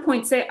at some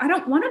point say, I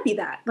don't want to be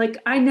that. Like,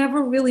 I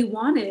never really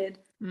wanted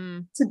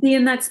to be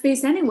in that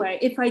space anyway.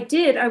 If I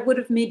did, I would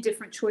have made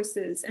different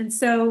choices. And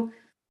so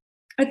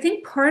I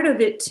think part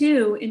of it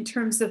too, in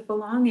terms of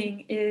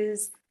belonging,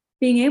 is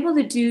being able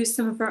to do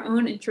some of our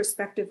own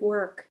introspective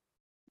work,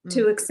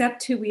 to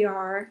accept who we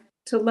are,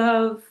 to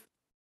love,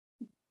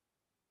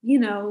 you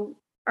know,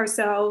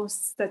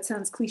 ourselves. That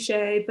sounds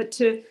cliche, but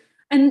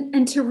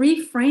and to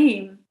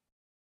reframe,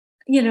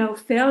 you know,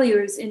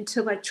 failures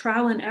into like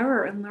trial and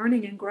error and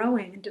learning and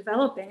growing and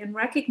developing, and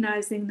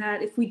recognizing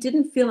that if we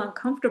didn't feel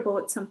uncomfortable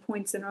at some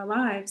points in our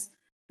lives,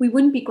 we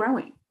wouldn't be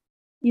growing.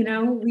 You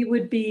know, we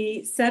would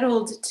be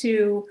settled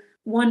to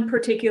one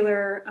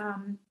particular,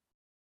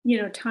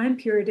 you know, time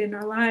period in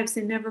our lives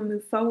and never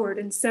move forward.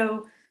 And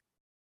so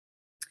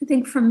I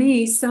think for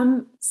me,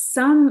 some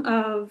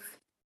of,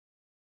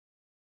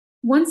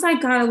 once I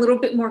got a little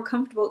bit more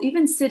comfortable,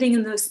 even sitting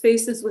in those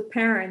spaces with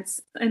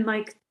parents, and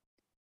like,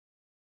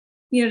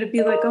 you know, to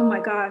be like, oh my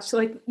gosh,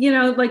 like, you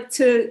know, like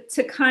to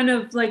kind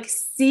of like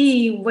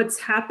see what's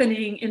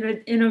happening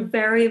in a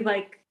very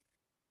like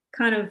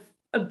kind of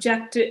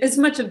objective, as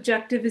much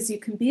objective as you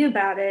can be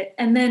about it,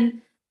 and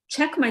then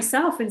check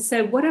myself and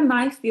say, what am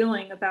I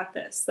feeling about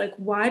this? Like,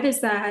 why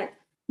does that,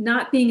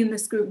 not being in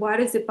this group, why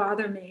does it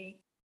bother me?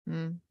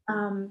 And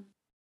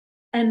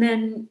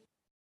then,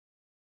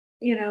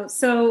 you know,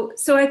 so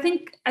I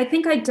think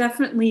I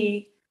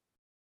definitely,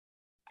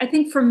 I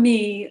think for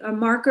me, a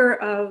marker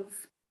of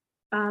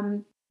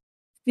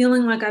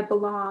feeling like I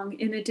belong,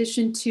 in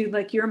addition to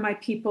like, you're my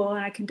people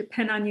and I can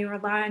depend on you,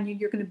 rely on you,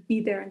 you're going to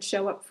be there and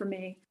show up for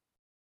me,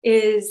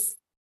 is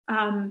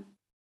that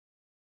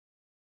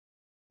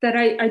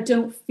I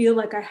don't feel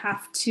like I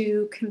have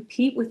to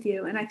compete with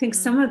you. And I think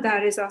some of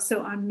that is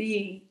also on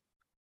me,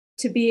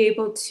 to be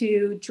able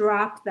to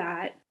drop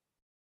that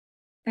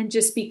and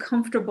just be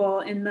comfortable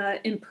in the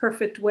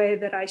imperfect way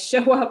that I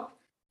show up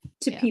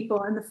to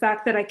people, and the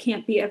fact that I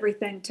can't be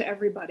everything to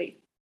everybody,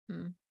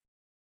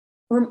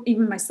 or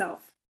even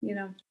myself, you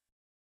know.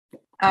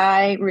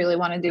 I really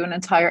want to do an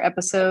entire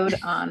episode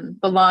on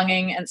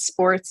belonging and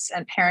sports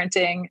and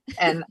parenting.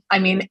 And I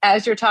mean,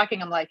 as you're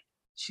talking, I'm like,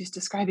 she's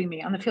describing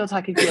me on the field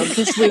hockey field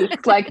this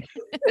week. Like,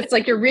 it's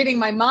like you're reading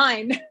my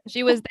mind.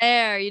 She was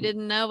there. You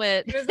didn't know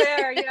it. She was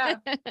there. Yeah.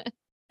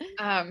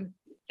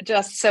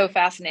 Just so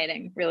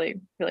fascinating, really,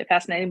 really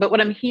fascinating. But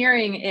what I'm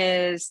hearing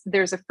is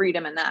there's a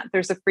freedom in that.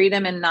 There's a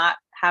freedom in not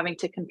having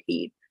to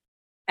compete,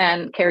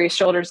 and Carey's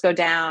shoulders go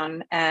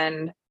down,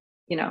 and,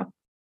 you know,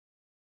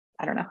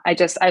 I don't know. I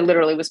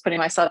literally was putting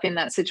myself in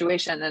that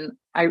situation, and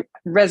I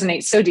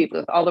resonate so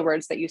deeply with all the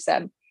words that you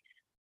said.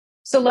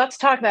 So let's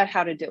talk about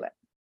how to do it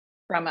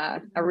from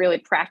a really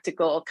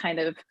practical kind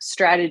of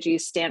strategy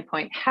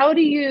standpoint. How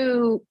do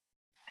you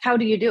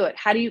do it?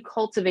 How do you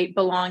cultivate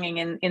belonging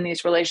in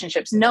these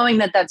relationships, knowing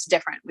that that's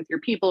different with your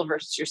people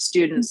versus your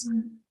students?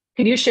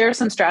 Can you share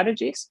some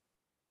strategies?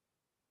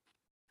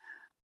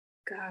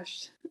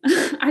 Gosh,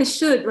 I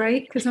should,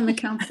 right? Because I'm a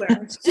counselor.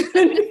 I should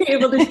be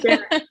able to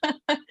share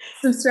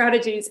some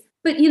strategies.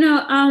 But you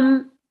know,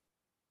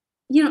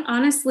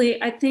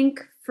 honestly, I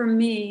think for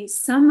me,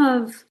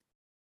 some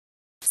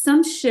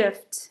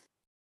shift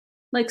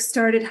like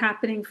started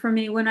happening for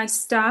me when I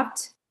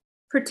stopped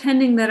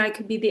pretending that I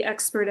could be the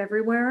expert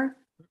everywhere,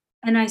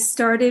 and I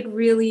started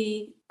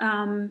really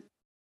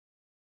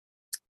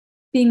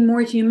being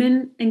more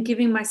human and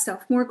giving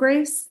myself more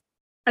grace.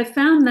 I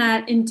found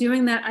that in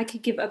doing that, I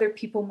could give other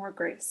people more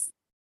grace.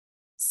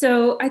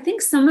 So I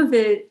think some of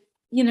it,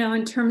 you know,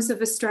 in terms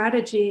of a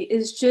strategy,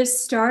 is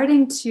just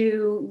starting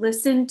to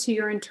listen to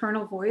your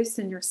internal voice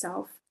in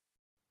yourself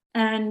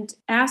and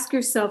ask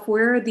yourself,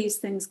 where are these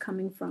things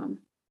coming from?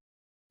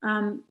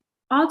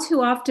 All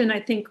too often, I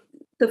think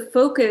the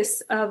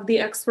focus of the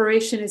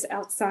exploration is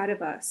outside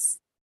of us.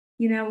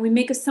 You know, we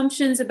make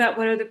assumptions about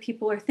what other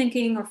people are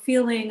thinking or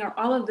feeling, or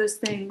all of those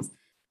things.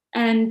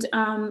 And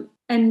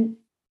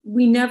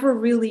we never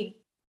really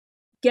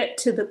get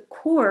to the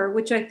core,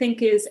 which I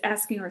think is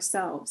asking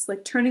ourselves,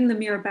 like turning the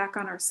mirror back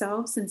on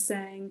ourselves and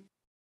saying,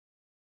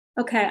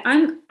 okay,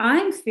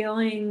 I'm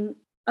feeling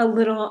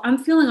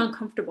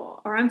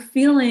uncomfortable, or I'm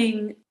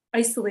feeling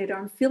isolated, or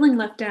I'm feeling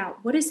left out.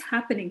 What is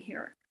happening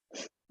here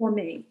for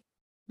me?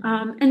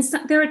 And so,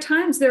 there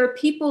are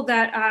people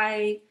that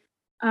I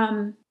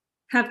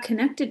have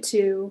connected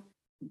to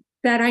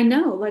that I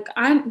know, like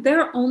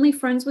they're only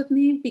friends with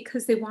me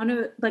because they want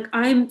to, like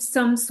I'm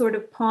some sort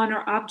of pawn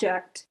or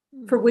object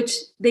for which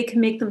they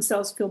can make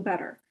themselves feel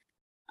better.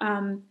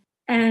 And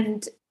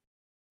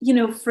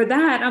for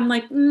that, I'm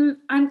like,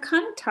 I'm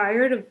kind of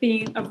tired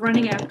of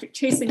running after,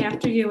 chasing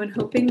after you and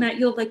hoping that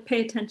you'll like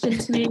pay attention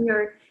to me,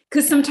 or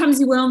because sometimes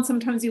you will and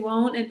sometimes you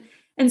won't.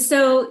 And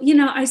so,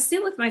 I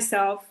sit with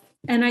myself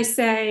and I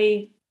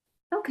say,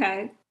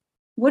 okay,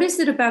 what is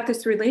it about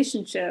this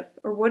relationship,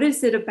 or what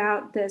is it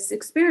about this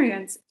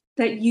experience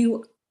that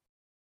you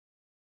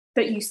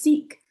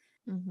seek?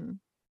 Mm-hmm.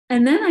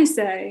 And then I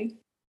say,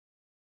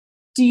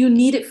 do you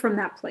need it from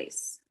that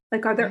place?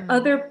 Like, are there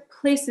other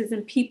places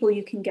and people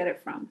you can get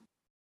it from?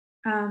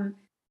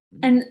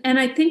 And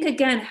I think,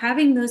 again,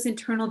 having those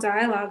internal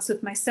dialogues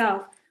with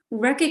myself,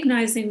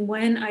 recognizing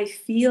when I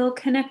feel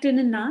connected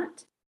and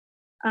not,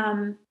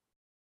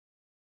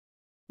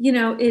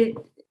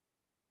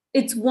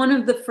 it's one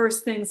of the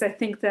first things I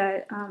think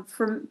that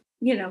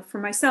for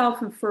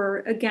myself and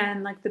for,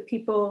 again, like the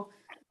people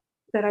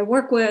that I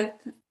work with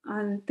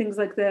on things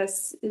like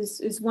this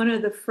is one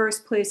of the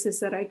first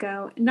places that I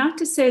go. Not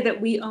to say that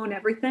we own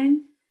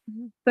everything,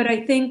 but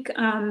I think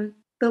the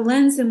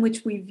lens in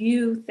which we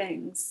view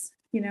things,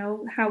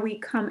 how we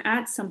come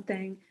at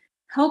something,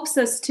 helps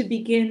us to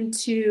begin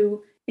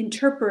to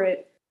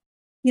interpret,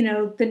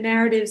 the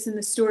narratives and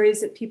the stories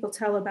that people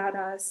tell about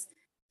us,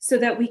 so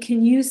that we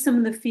can use some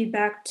of the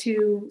feedback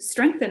to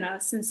strengthen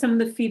us, and some of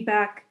the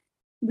feedback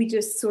we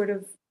just sort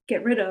of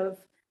get rid of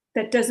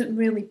that doesn't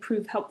really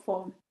prove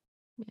helpful.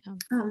 Yeah.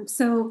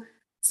 So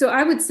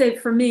I would say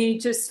for me,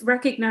 just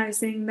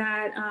recognizing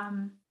that,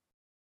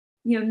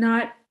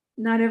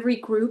 not every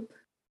group,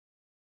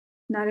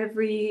 not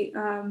every,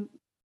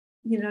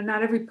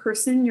 not every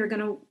person you're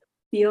going to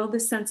feel the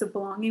sense of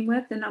belonging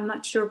with, and I'm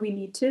not sure we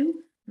need to,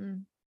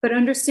 but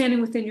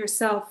understanding within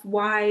yourself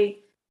why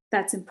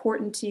that's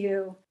important to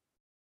you.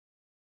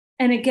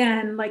 And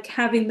again, like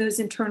having those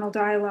internal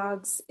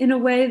dialogues in a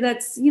way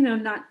that's,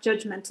 not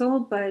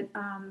judgmental, but,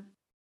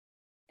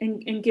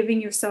 and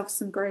giving yourself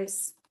some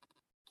grace.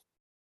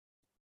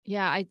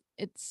 Yeah,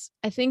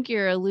 I think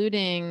you're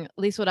alluding, at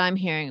least what I'm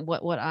hearing,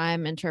 what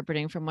I'm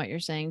interpreting from what you're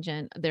saying,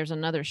 Jen, there's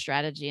another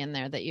strategy in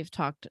there that you've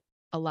talked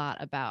a lot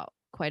about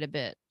quite a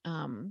bit.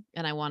 And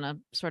I want to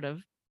sort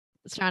of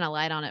shine a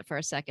light on it for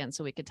a second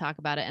so we could talk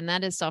about it. And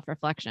that is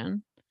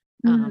self-reflection.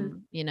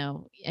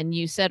 And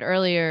you said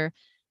earlier,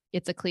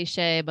 it's a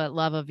cliche, but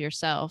love of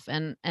yourself.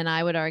 And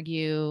I would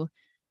argue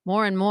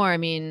more and more, I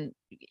mean,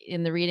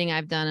 in the reading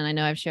I've done, and I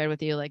know I've shared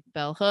with you, like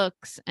Bell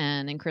Hooks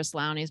and in Chris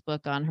Lowney's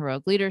book on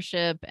heroic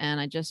leadership,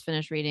 and I just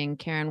finished reading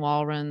Karen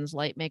Walron's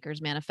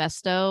Lightmaker's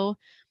Manifesto,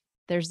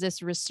 there's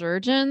this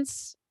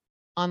resurgence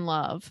on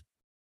love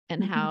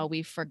and how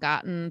we've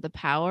forgotten the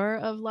power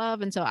of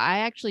love. And so I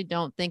actually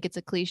don't think it's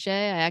a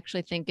cliche. I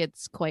actually think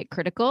it's quite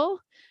critical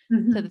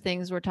to the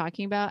things we're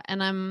talking about.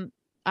 And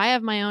I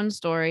have my own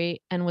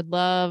story and would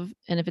love,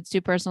 and if it's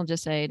too personal,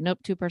 just say, nope,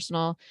 too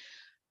personal.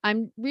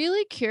 I'm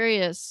really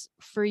curious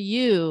for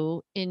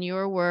you in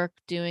your work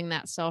doing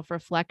that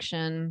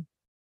self-reflection.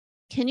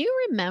 Can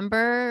you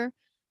remember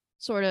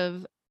sort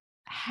of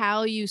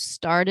how you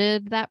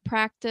started that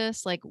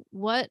practice? Like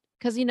what,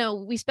 because,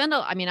 I spent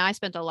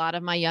a lot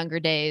of my younger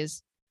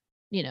days,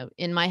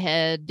 in my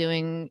head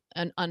doing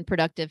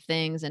unproductive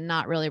things and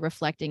not really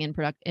reflecting in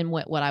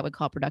what I would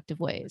call productive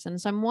ways.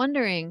 And so I'm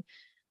wondering,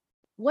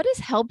 what has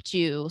helped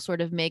you sort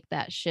of make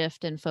that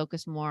shift and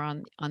focus more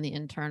on the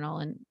internal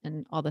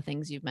and all the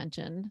things you've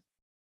mentioned?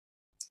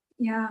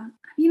 Yeah.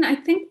 I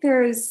think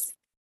there's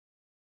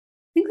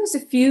a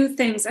few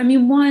things.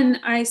 One,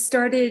 I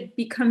started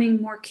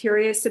becoming more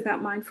curious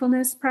about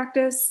mindfulness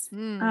practice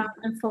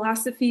and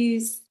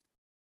philosophies,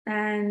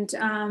 and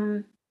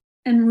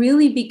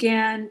really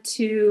began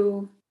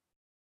to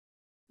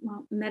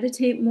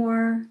meditate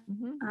more,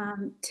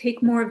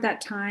 take more of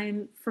that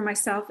time for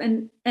myself,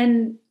 and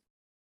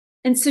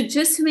so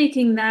just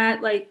making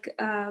that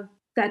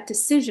that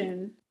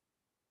decision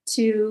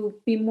to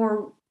be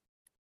more,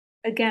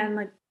 again,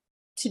 like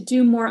to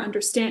do more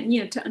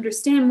to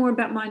understand more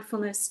about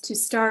mindfulness, to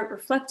start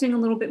reflecting a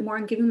little bit more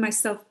and giving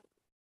myself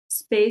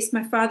space.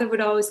 My father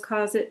would always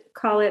call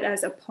it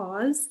as a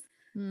pause.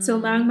 So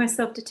allowing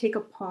myself to take a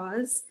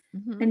pause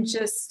and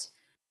just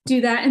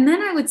do that. And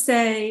then I would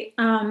say,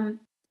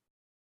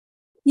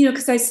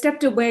 because I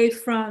stepped away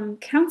from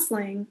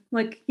counseling,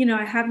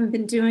 I haven't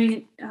been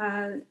doing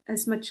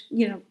as much,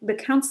 the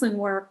counseling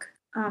work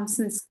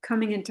since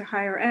coming into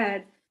higher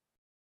ed,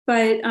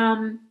 but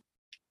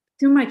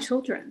through my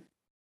children,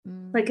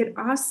 it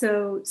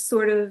also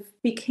sort of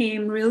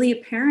became really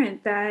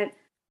apparent that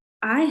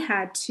I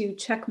had to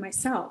check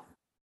myself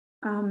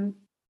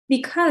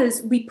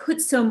because we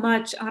put so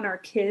much on our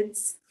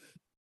kids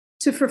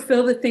to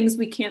fulfill the things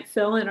we can't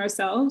fill in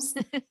ourselves,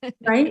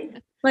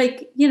 right?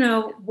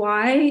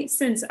 Why,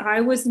 since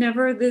I was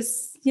never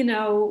this,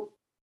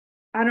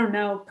 I don't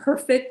know,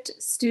 perfect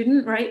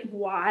student, right?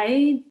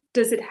 Why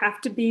does it have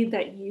to be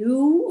that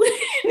you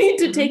need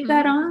to take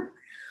that on?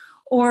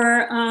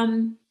 Or,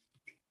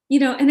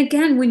 and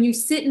again, when you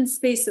sit in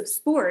space of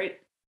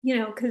sport,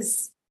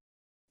 because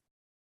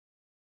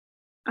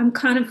I'm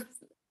kind of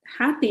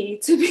happy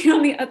to be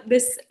on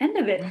this end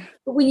of it.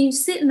 But when you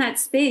sit in that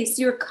space,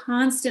 you're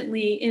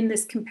constantly in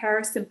this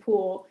comparison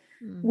pool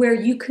where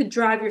you could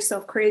drive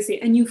yourself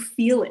crazy, and you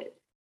feel it.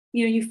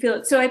 You feel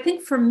it. So I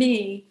think for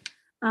me,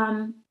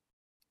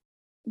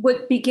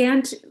 what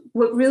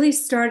really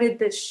started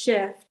this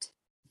shift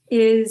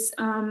is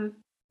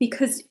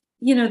because,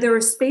 there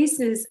were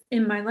spaces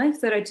in my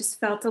life that I just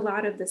felt a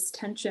lot of this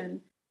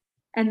tension.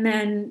 And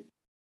then,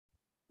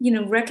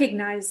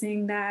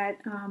 recognizing that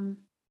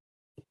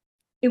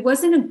it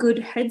wasn't a good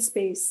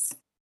headspace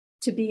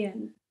to be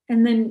in.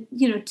 And then,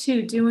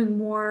 doing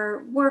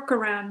more work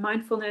around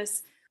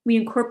mindfulness. We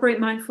incorporate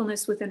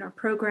mindfulness within our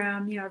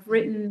program. I've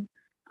written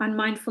on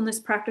mindfulness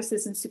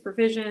practices and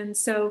supervision.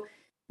 So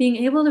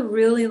being able to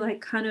really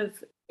kind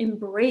of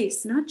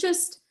embrace, not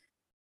just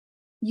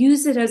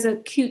use it as a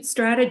cute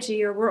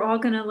strategy, or we're all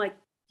going to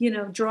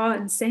draw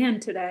in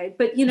sand today,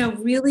 but,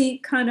 really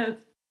kind of,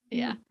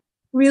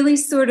 really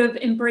sort of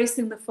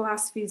embracing the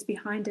philosophies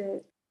behind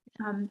it.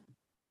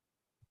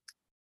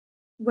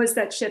 Was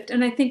that shift.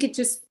 And I think it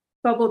just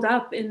bubbled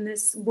up in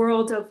this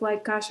world of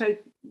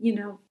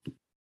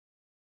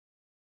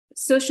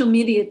social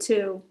media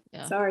too.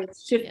 Yeah. Sorry,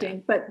 it's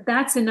shifting, but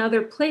that's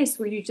another place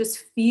where you just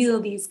feel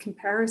these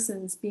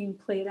comparisons being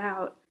played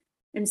out.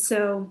 And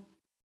so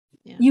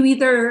you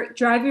either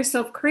drive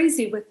yourself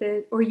crazy with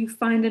it, or you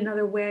find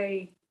another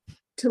way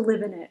to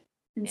live in it.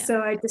 And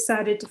so I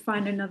decided to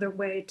find another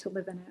way to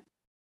live in it.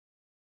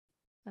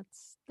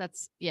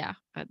 That's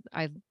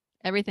I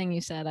everything you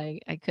said, I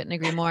couldn't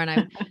agree more. And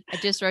I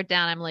just wrote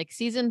down, I'm like,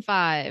 season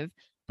 5,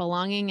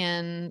 belonging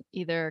in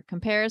either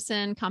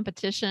comparison,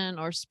 competition,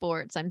 or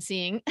sports. I'm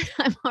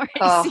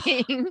already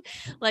seeing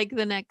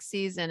the next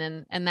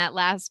season. And that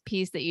last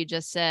piece that you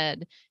just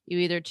said, you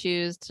either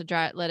choose to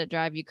let it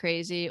drive you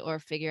crazy, or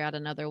figure out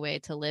another way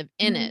to live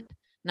in it,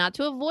 not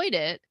to avoid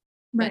it,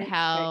 but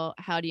how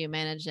do you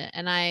manage it?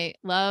 And I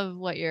love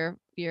what your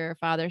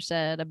father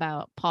said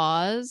about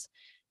pause.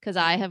 Because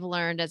I have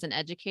learned as an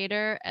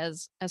educator,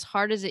 as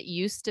hard as it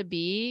used to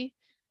be,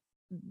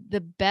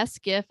 the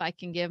best gift I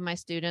can give my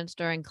students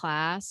during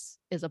class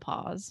is a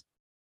pause.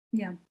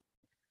 Yeah.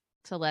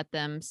 To let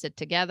them sit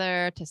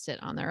together, to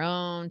sit on their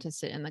own, to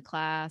sit in the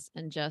class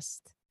and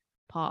just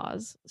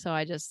pause. So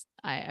I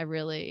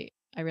really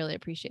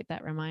appreciate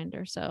that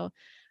reminder. So,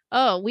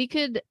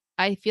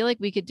 I feel like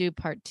we could do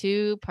part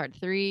 2, part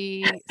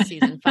 3,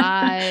 season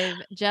 5,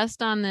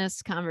 just on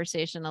this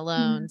conversation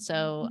alone.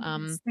 So,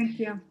 thank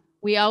you.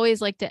 We always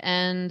like to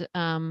end,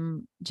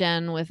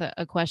 Jen, with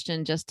a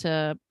question, just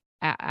to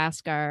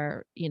ask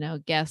our,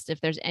 guest if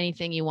there's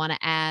anything you want to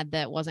add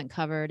that wasn't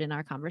covered in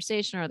our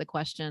conversation, or the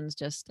questions,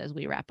 just as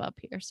we wrap up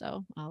here.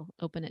 So I'll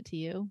open it to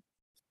you.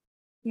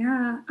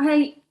 Yeah,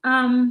 I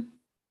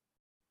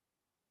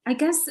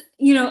guess,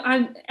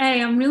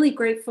 I'm really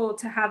grateful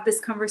to have this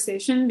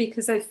conversation,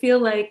 because I feel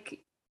like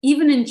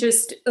even in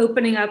just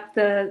opening up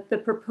the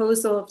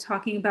proposal of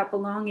talking about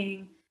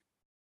belonging,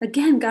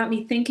 again, got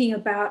me thinking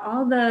about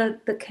all the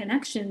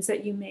connections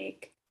that you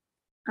make,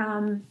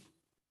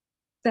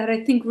 that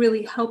I think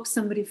really help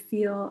somebody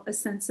feel a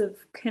sense of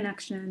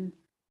connection.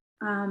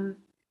 And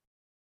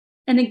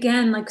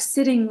again,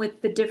 sitting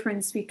with the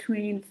difference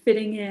between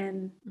fitting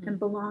in and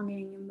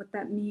belonging, and what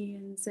that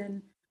means.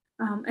 And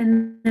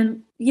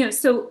then,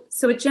 so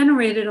it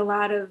generated a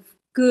lot of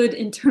good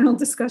internal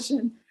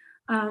discussion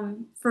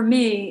for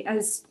me,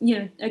 as,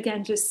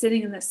 again, just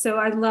sitting in this. So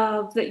I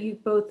love that you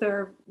both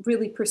are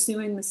really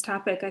pursuing this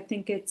topic. I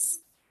think it's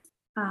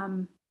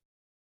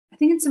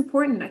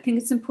important. I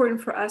think it's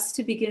important for us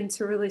to begin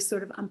to really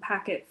sort of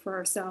unpack it for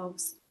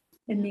ourselves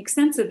and make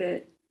sense of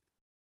it.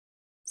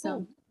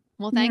 So,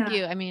 well, thank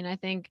you. I mean, I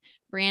think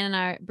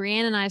Brianne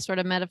and I sort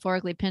of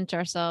metaphorically pinch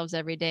ourselves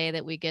every day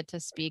that we get to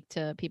speak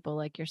to people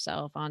like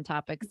yourself on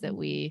topics that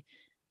we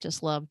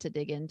just love to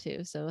dig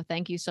into. So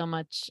thank you so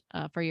much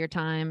for your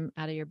time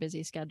out of your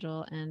busy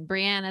schedule. And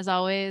Brianne, as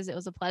always, it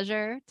was a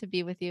pleasure to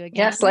be with you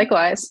again. Yes,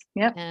 likewise.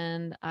 Yep.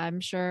 And I'm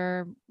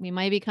sure we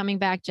might be coming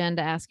back, Jen,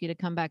 to ask you to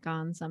come back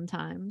on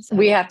sometime. So.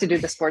 We have to do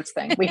the sports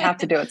thing. We have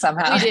to do it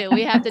somehow. We do.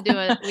 We have to do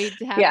it. We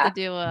have to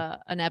do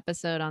an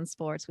episode on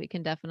sports. We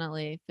can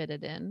definitely fit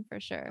it in for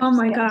sure. Oh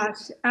my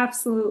gosh.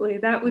 Absolutely.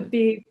 That would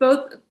be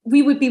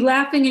we would be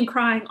laughing and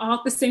crying all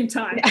at the same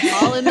time.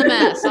 All in the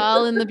mess,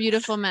 all in the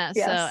beautiful mess.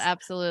 Yes. So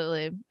absolutely.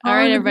 All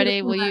right,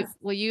 everybody.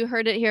 Well, you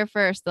heard it here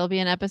first. There'll be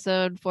an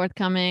episode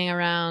forthcoming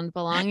around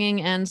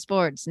belonging and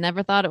sports.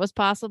 Never thought it was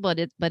possible,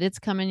 but it's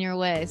coming your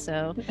way.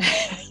 So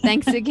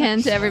thanks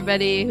again to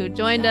everybody who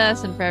joined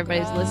us, and for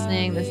everybody who's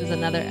listening. This is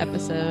another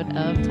episode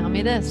of Tell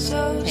Me This.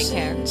 Take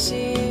care.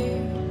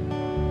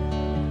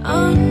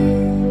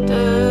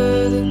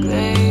 Under the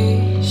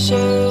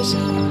glaciers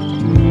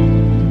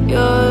of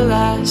your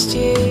last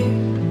year,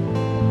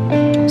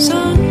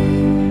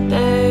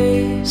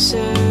 Sunday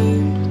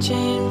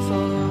searching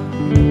for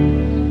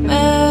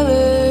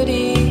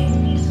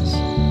melodies,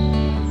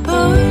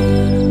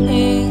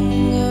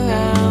 pulling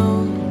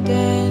around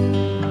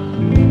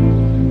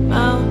and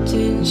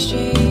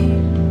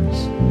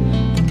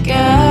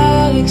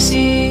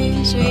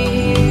galaxies we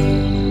hear,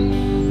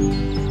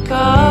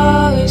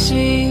 colors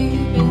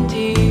we've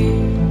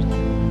endeared.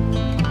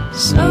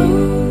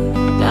 Slow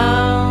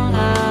down,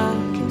 I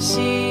can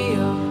see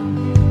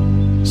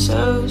you're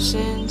so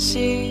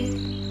sincere.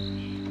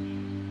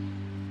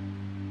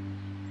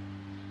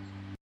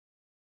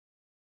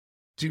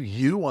 Do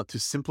you want to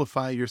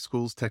simplify your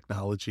school's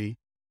technology,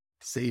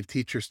 save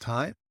teachers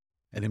time,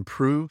 and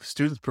improve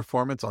students'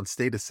 performance on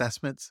state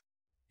assessments?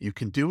 You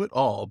can do it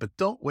all, but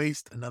don't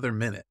waste another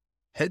minute.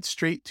 Head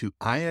straight to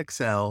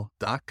ixl.com/BE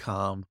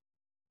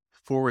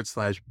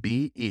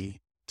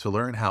to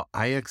learn how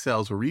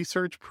IXL's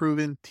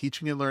research-proven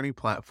teaching and learning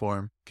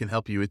platform can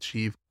help you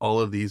achieve all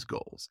of these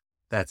goals.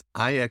 That's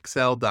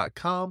ixl.com/BE.